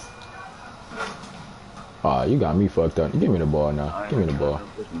 Ah, you got me fucked up. Give me the ball now. Give me the ball.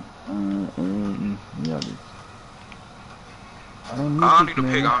 Yeah, I don't need a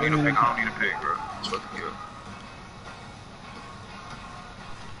pick, bro. It's fucking good.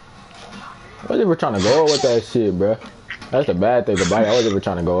 I was ever trying to go with that shit, bro. That's the bad thing about it. I was ever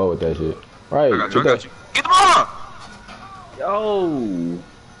trying to go with that shit. Right. I got you. Get the ball! Oh.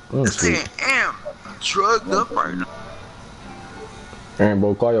 This nigga am drugged up right now. Aaron,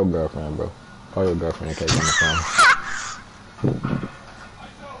 bro, call your girlfriend, bro. Call your girlfriend in case I'm on the phone.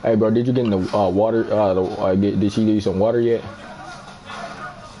 Hey, bro, did you get in the water? Did she give you some water yet?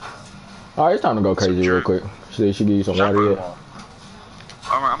 All right, it's time to go crazy real quick. Did she give you some water yet? All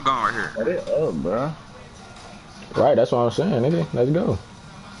right, I'm going right here. Let it up, bro. Right, that's what I'm saying, nigga. Let's go.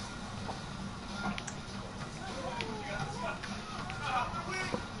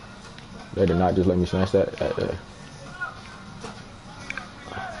 They did not just let me snatch that.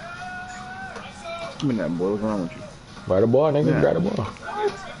 Give me that, boy. What's wrong with you? Grab the ball, nigga. Yeah. Grab the ball.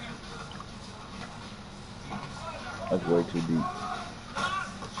 That's way too deep.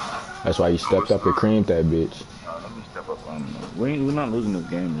 That's why you stepped up and creamed that bitch. Let me step up on him. We're not losing this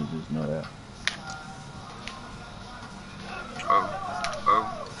game. You just know that.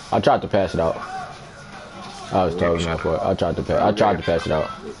 Oh. I tried to pass it out. I was told enough for it. I tried to pass it out.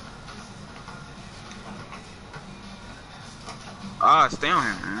 Ah, stay on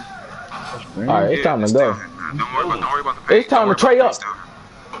him, man. Alright, it's time to go. Don't worry about the pace. It's time to tray up.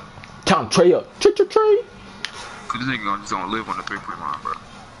 Time to tray up. Tray. Cause this nigga just gonna live on the 3-point line, bro.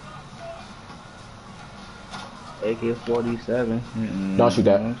 AK-47. Don't shoot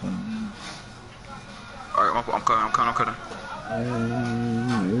that. Alright, I'm cutting.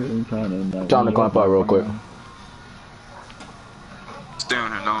 Time to climb out real quick. Stay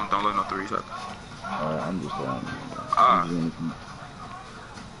on him. Don't let no threes happen. Alright, I'm just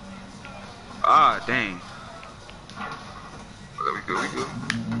Dang. Okay, we good.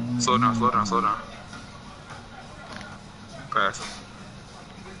 Slow down. Pass.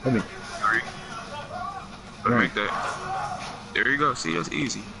 Let me. 3. Let me make that. There you go. See, that's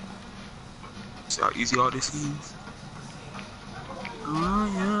easy. See how easy all this is?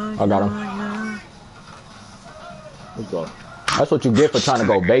 I got him. Let's go. That's what you get for trying to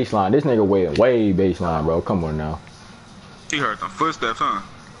go baseline. This nigga way baseline, bro. Come on now. He heard them footsteps, huh?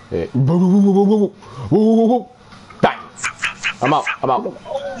 Yeah. Bang. I'm out.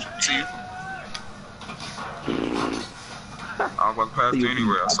 See you. I was about to pass you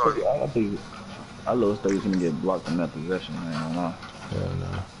anyway. I saw you. I lost 30 gonna get blocked in that possession. I don't know. Hell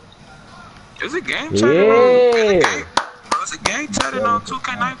no. Is it game chat? Yeah. Is it game chatting on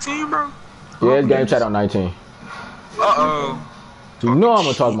 2K19, bro? Yeah, it's game chat on 19. Uh-oh. You know I'm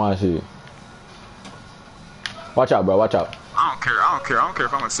gonna talk my shit. Watch out, bro. Watch out. I don't care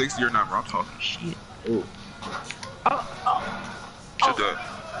if I'm a 60 or not, bro. I'm talking shit. Ooh. Shut that.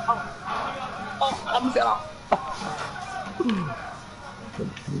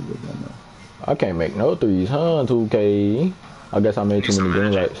 I can't make no threes, huh? 2K. I guess I made too many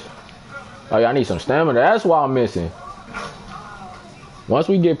green lights. Oh yeah, I need some stamina. That's why I'm missing. Once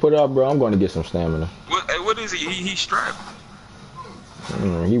we get put up, bro, I'm going to get some stamina. What is he? He's strapped.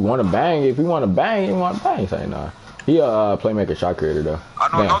 He want to bang. If he want to bang, he want to bang. Say nah. He a playmaker, shot creator though. I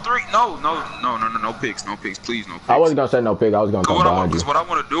know. No three. No picks. No picks. Please, no picks. I wasn't gonna say no pick. I was gonna come behind you. What I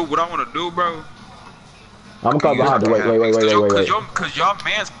want to do, bro. I'm gonna come behind you. Wait. Cause y'all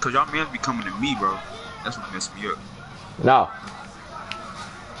mans be coming to me, bro. That's what messed me up. Now.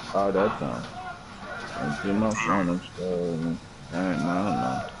 Oh, that's fine. I'm getting my phone. I'm still. I don't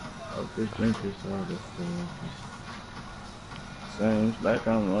know. I'll just drink this all the things. Seems like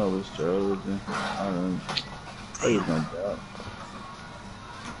I'm always chosen. I don't. Please, my God.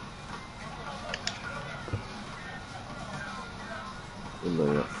 Good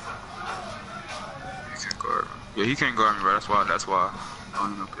layup. He can't guard me. Yeah, he can't guard me, bro. That's why.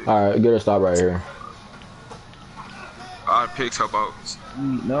 Alright, get a stop right here. Odd picks, how about?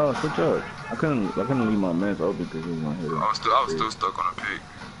 No, good job. I couldn't leave my man's open because he was gonna hit him. I was still stuck on a pick.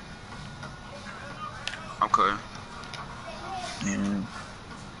 I'm cutting.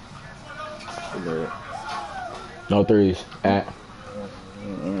 Good layup. No threes. Everybody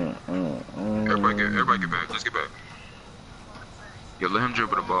get back. Just get back. Yeah, let him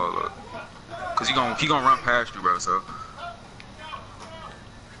dribble the ball up. Cause he gonna run past you, bro. So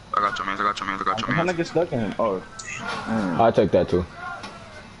I got your man. I'm trying to get stuck in him. Oh. I'll take that too.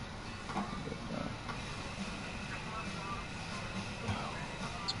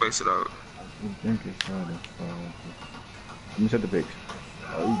 Space it out. Let me set the picks.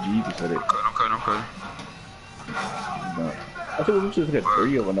 Oh, you can set it. I'm cutting. I think we should get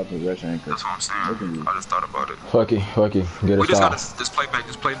 3 of another possession. That's what I'm saying. I just thought about it. Fuck it. Get a We just stop. gotta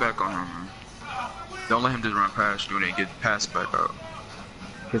just play back on him, man. Don't let him just run past you and then get passed back out.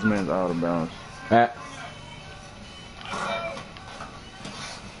 His man's out of bounds.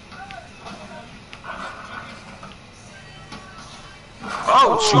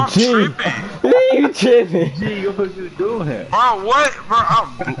 Oh, shoot, I'm tripping. you tripping? Gee, what you doing? Bro, what? Bro,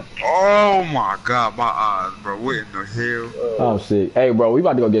 oh my god, my eyes, bro. What in the hell? I'm sick. Hey, bro, we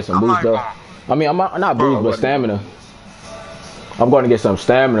about to go get some I'm boost, not though. gonna- I mean, I'm not Bro, boost, but stamina. I'm going to get some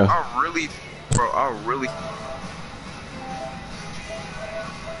stamina. I really.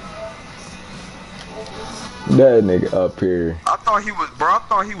 That nigga up here. I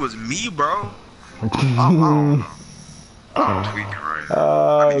thought he was me, bro. I'm tweaking right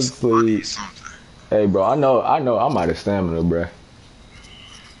now. I need something. Hey, bro, I know, I'm out of stamina, bro.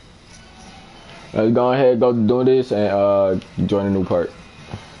 Let's go ahead, go do this, and join a new part.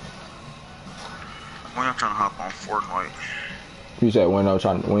 When I'm trying to hop on Fortnite. You said when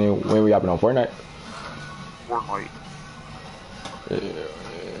we hopping on Fortnite? Fortnite.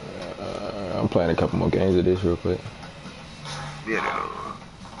 I'm playing a couple more games of this real quick. Yeah.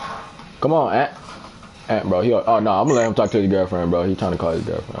 Come on, Ant, bro. Oh no, I'm gonna let him talk to his girlfriend, bro. He trying to call his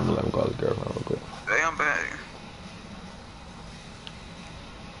girlfriend. I'm gonna let him call his girlfriend real quick. Damn bad.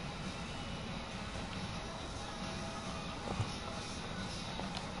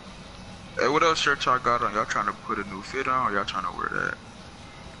 Hey, what else shirt y'all got on? Y'all trying to put a new fit on, or y'all trying to wear that?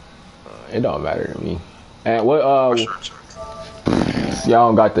 It don't matter to me. And what shirt?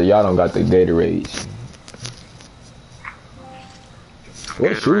 y'all don't got the Gatorades.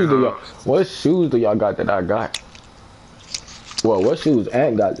 What shoes do y'all got that I got? Well, what shoes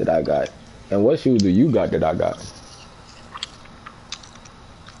Ant got that I got? And what shoes do you got that I got?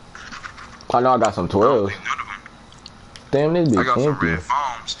 I know I got some 12s. Damn, this be I got some empty. red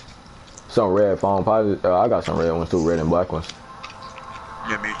foams. Some red foam posits. I got some red ones too, red and black ones.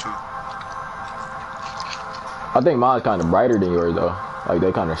 Yeah, me too. I think mine's kind of brighter than yours though. Like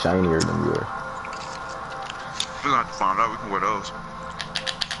they kind of shinier than yours. We're gonna have to find out. We can wear those.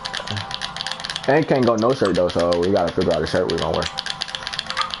 And can't go no shirt though, so we gotta figure out a shirt we're gonna wear.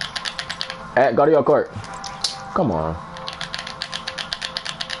 Hey, go to your court. Come on.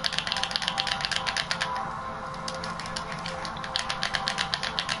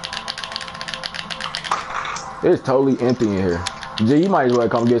 It's totally empty in here. G, you might as well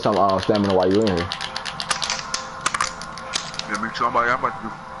come get some stamina while you're in here. Yeah, me too. I'm about to do.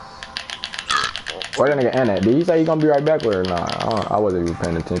 Where that nigga Ant at? Did he say he gonna be right back or nah? I wasn't even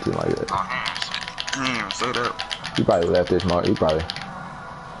paying attention like that. Say that. He probably left this mark. He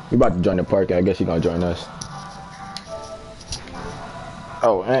about to join the park. I guess he gonna join us.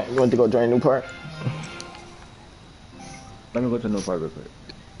 Oh, Ant, you want to go join a new park? Let me go to the new park real quick.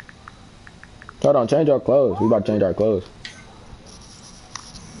 Hold on, change our clothes. We about to change our clothes.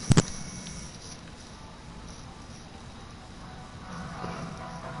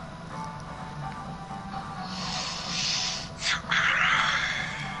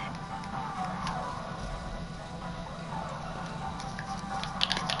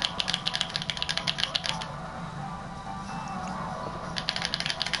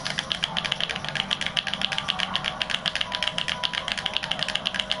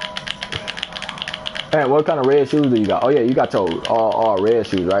 Hey, what kind of red shoes do you got? Oh yeah, you got your all red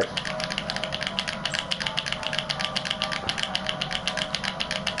shoes, right?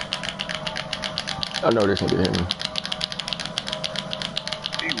 I know this nigga hit me.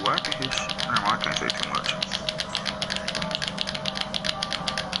 He whacking his shit. I can't say too much.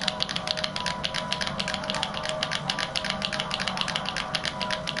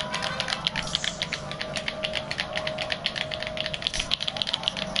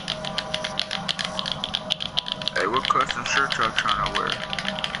 Hey, what custom shirt y'all trying to wear?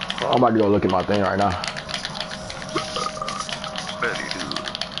 I'm about to go look at my thing right now. Betty, dude.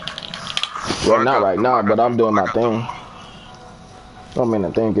 Well, not right now, but I'm doing my thing. I mean,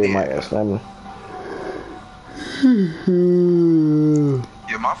 the thing is my ass family.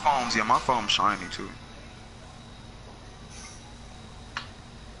 Yeah, my phone's shiny too.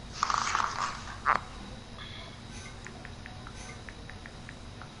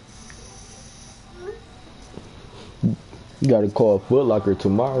 You gotta call Foot Locker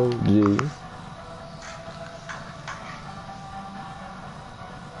tomorrow, G.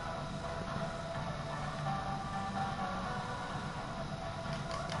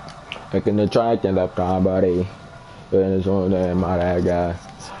 Like in the track and left on body. And it's on there, my that guy.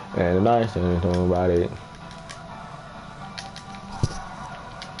 And the nice thing is on body.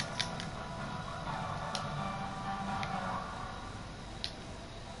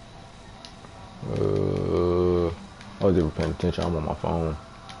 I was even paying attention. I'm on my phone.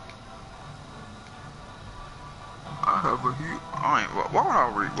 I have a huge.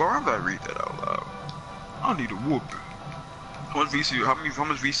 Why would I read that out loud? I need a whooping. How much VC? How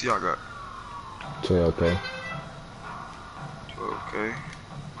much VC I got? 12K. 12K.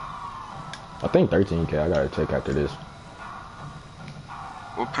 I think 13K. I gotta check after this.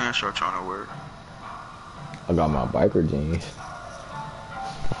 What pants y'all trying to wear? I got my biker jeans.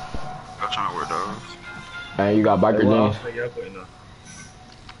 Y'all trying to wear those? And you got biker jeans.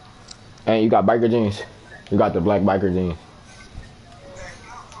 And you got biker jeans. You got the black biker jeans.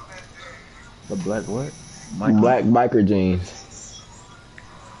 The black what? Mikey? Black biker jeans.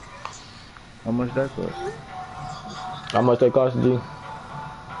 How much that cost? How much they cost, G?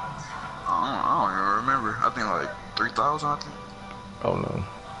 I don't even remember. I think like 3,000. I think. Oh no.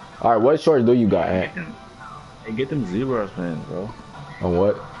 All right, what shorts do you got, Ant? Hey, get them zebras pants, bro. On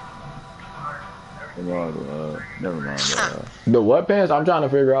what? Never mind. The what pants? I'm trying to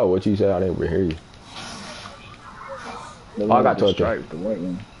figure out what you said. I didn't even hear you. The I got the to stripes, the white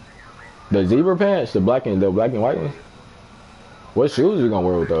one. The zebra pants, the black and white ones. What shoes you gonna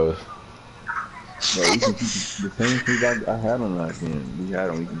wear with those? Bro, we can keep the same shoes I had on last game. We had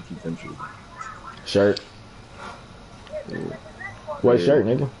them. We can keep them shoes. Shirt. Yeah. What Yeah. shirt,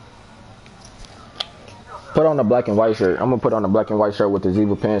 nigga? Put on the black and white shirt. I'm gonna put on the black and white shirt with the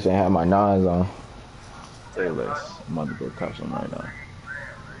zebra pants and have my nines on. Say less. I'm about to go cop some right now.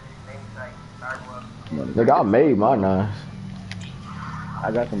 Nigga, I made my nines.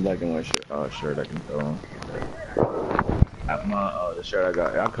 I got some black and white shirt I can throw on. The shirt I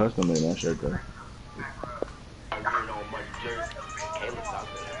got, I custom made my shirt though.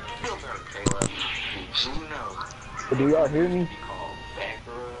 Do y'all hear me?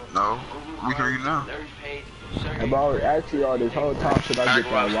 No, we can read now. About actually all this whole time should I get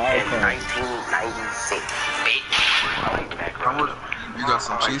that wild card? 1996, bitch. I like the background. How much? You got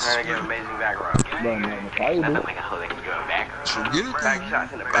some cheese? Trying to get an amazing background. Bro, man, if I do. Nothing like a hood that can do a background. So get it Back then.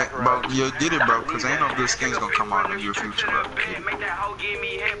 shots in the Bro, background. yeah, get it, bro, because ain't no good skins gonna come out in your future, bro. Make that hoe give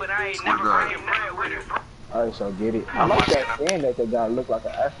me head, but I ain't Swear to never God. bringing bread with it. Alright, so get it. I like that skin that they got look like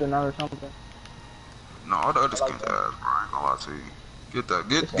an astronaut or something. No, all the other skins ass, bro. I ain't gonna lie to you. Get that.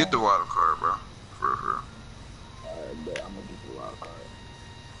 Get the wild card, bro. For real, for real. Alright, bet I'm gonna get the wild card.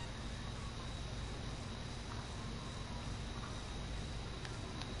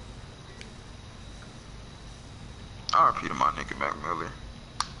 RP to my nigga Mac Miller.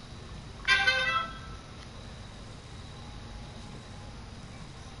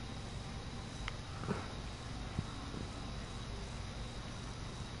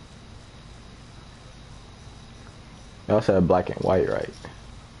 Y'all said black and white, right?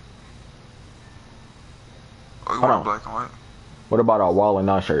 Oh, you Hold wear on. black and white? What about our wall and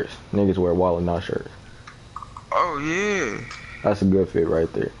not shirts? Niggas wear wall and not shirts. Oh, yeah. That's a good fit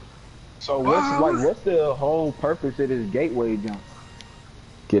right there. So what's the whole purpose of this gateway jump?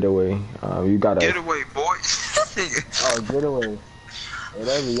 Getaway. You gotta. Get away, boy. Oh, getaway.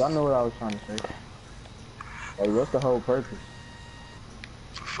 Whatever, y'all know what I was trying to say. Like, what's the whole purpose?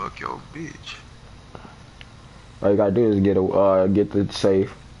 Fuck your bitch. All you gotta do is get the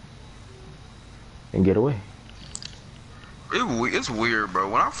safe and get away. It's weird, bro.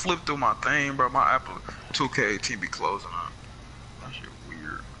 When I flip through my thing, bro, my Apple 2K18 be closing up. That shit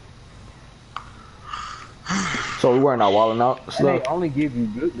weird. So we wearing our wall and out And stuff. they only give you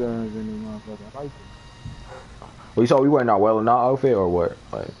good guns in this motherfucker. I like it. So we wearing our wall and out outfit or what?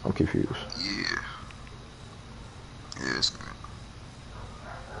 Like, I'm confused. Yeah. Yeah, it's good.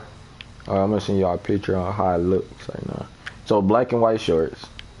 Alright, I'm gonna send y'all a picture on how it looks right now. So black and white shorts,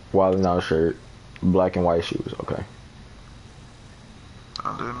 wall and out shirt, black and white shoes. Okay.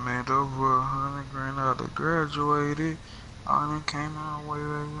 I done made over 100 grand out of graduated. I done came out way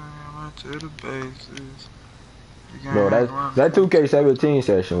back to the bases. Bro, that 2K17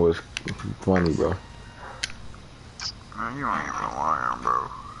 session was funny, bro. Man, you ain't even lying, bro.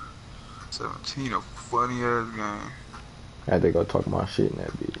 17, a funny ass game. I had to go talk my shit in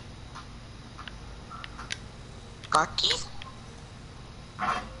that bitch. Taki.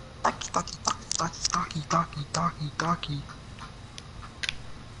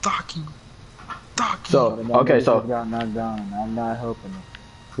 Taki. So okay, so got knocked down and I'm not helping them.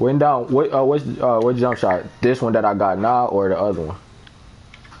 went down. What jump shot? This one that I got now or the other one?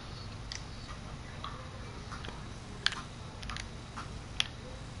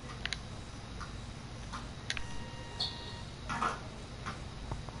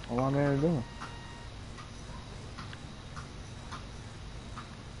 What am I there doing?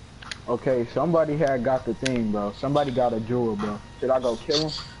 Okay, somebody had got the thing, bro. Somebody got a jewel, bro. Should I go kill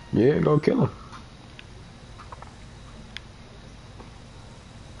him? Yeah, go kill him.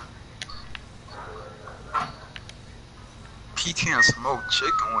 Pecan smoked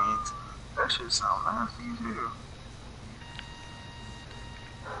chicken wings. That shit sound nasty as hell.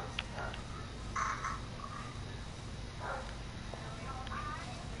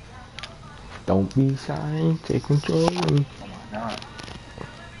 Don't be shy, take control. Oh my god.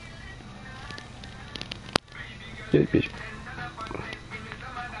 This bitch.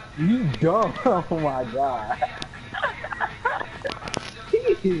 You dumb. Oh my god.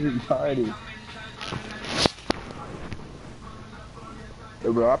 He's retarded.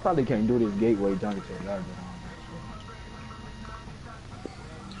 Yo, bro, I probably can't do this gateway junkie to another.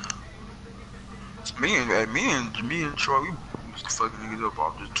 Me and Troy, we used to fucking niggas up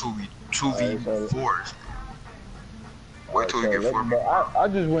off just 2v4s. Wait till we get 4 people. I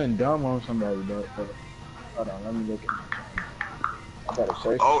just went dumb on somebody, but hold on, let me look at I gotta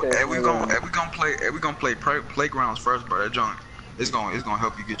search. Oh, and we gonna play playgrounds first, bro. That junk, it's gonna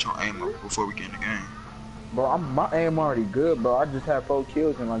help you get your aim up before we get in the game. Bro, my aim already good, bro. I just had 4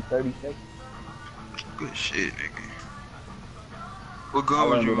 kills in like 30 seconds. Good shit, nigga. What gun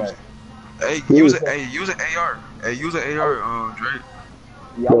was you using? Hey, use an AR. Hey, use an AR, Drake.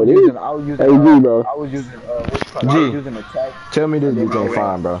 Yeah, I was using bro. I was using attack. Tell me this bitch ain't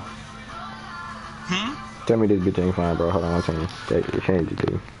fine, bro. Tell me this bitch ain't fine, bro. Hold on, I'll change it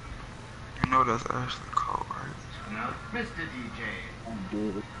to you. You know that's Ashley Cole, right? No, Mr. DJ. I'm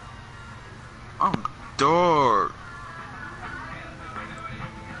good. I'm dog.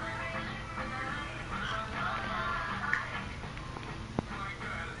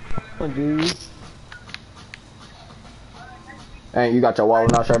 Oh, dude. Hey, you got your wall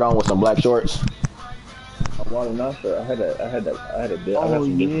now shirt on with some black shorts. I wanted enough. I had a bit. I got Oh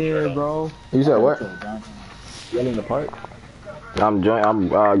some yeah, bro. You said what? Yelling in the park. I'm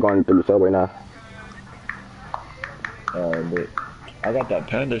going through the subway now. But I got that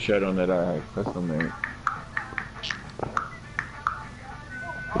panda shirt on that I had custom made.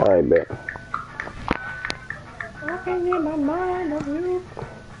 Alright, bet. I can get my mind on you.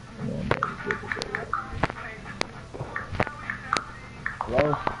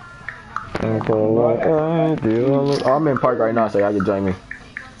 Hello? I'm in park right now, so y'all can join me.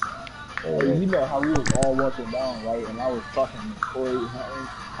 You know how we was all walking down, right? And I was talking to Corey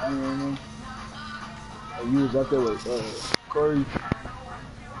Hunting, and you was up there with Corey.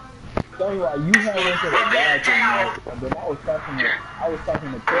 Tell you what, you had went to the bathroom, right? And then I was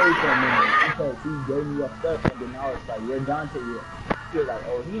talking to Corey for a minute because he gave me your stuff, and then I was like, "Where Dante is?" He was like,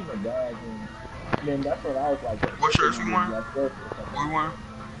 "Oh, he's in the bag," and then that's when I was like, "What shirts you wearing? What you wearing?"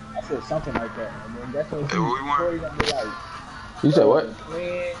 I said something like that, and then that's when Corey gonna be like, "You said what?"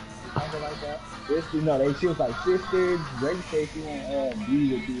 Something like that. She was like, "Sister, Drake said she won't be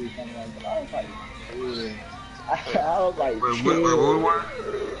with you," or something like that. I was like, "Yeah." I was like, what we wearing?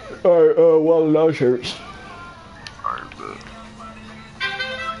 Alright, Wallet Out shirts. Alright, good.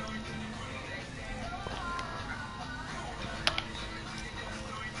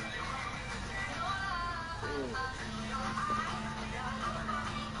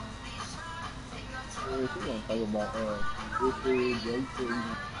 She's gonna talk about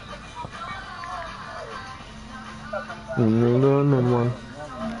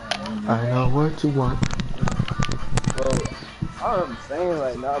I know what you want. Bro, I'm saying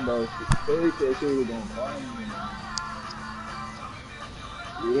right now, bro. She said she was gonna call me.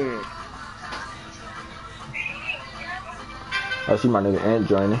 Yeah. I see my nigga Ant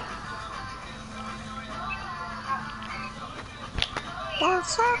joining.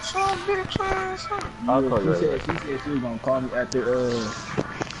 What's up, some bitches? She said she was gonna call me after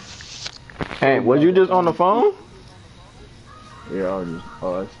Hey, was you just on the phone? Yeah, I was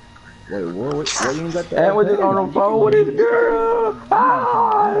just wait, what you got that? And was just on the phone with his girl.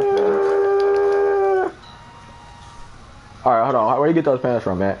 Alright, hold on. Where you get those pants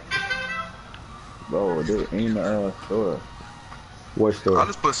from, man? Bro, they ain't the store. What store? I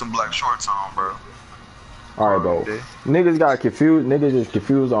just put some black shorts on, bro. Alright, bro. Niggas got confused. Niggas is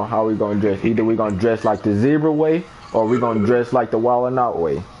confused on how we gonna dress. Either we gonna dress like the zebra way, or we gonna dress like the Wildin' Out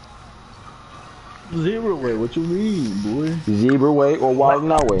way. Zebra way? What you mean, boy? Zebra way or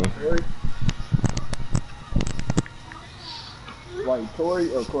Wildin' Out way? Like Tory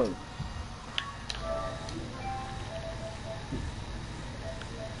or Corey?